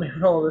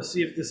roll to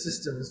see if the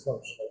system is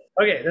functional.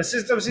 Okay, the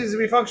system seems to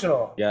be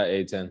functional. Yeah,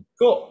 A10.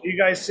 Cool. You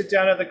guys sit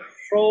down at the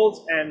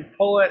controls and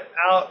pull it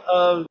out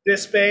of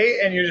this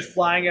bay, and you're just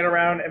flying it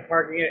around and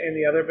parking it in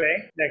the other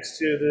bay next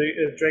to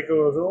the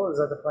Drago Azule. Is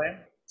that the plan?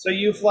 So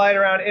you fly it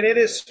around, and it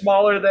is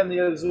smaller than the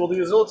Azule.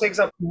 The Azule takes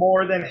up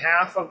more than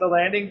half of the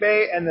landing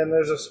bay, and then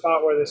there's a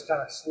spot where this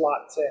kind of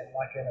slots in,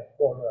 like in a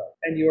corner.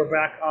 And you are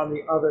back on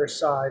the other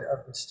side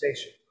of the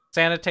station.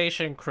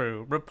 Sanitation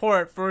crew,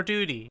 report for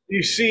duty.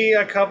 You see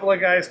a couple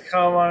of guys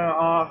coming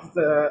off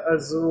the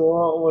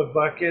Azule with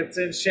buckets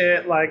and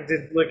shit, like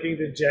looking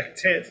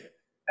dejected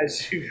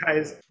as you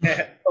guys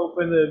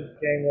open the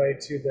gangway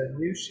to the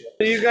new ship.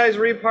 So you guys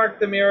repark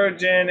the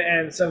Mirogen,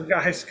 and some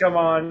guys come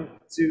on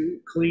to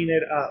clean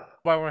it up.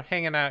 While we're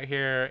hanging out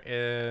here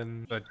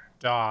in the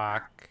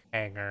dock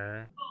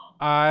hangar,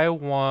 I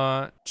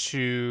want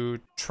to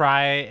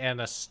try and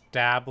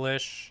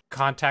establish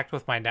contact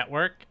with my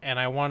network, and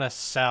I want to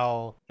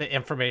sell the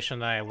information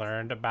that I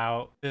learned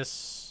about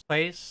this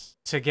place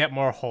to get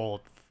more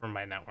hold for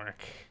my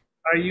network.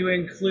 Are you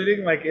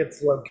including like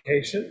its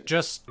location?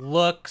 Just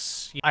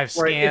looks. I've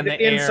scanned the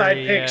inside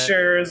area.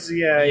 pictures.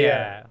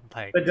 Yeah.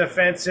 Like the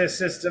defensive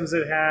systems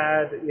it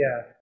had.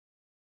 Yeah.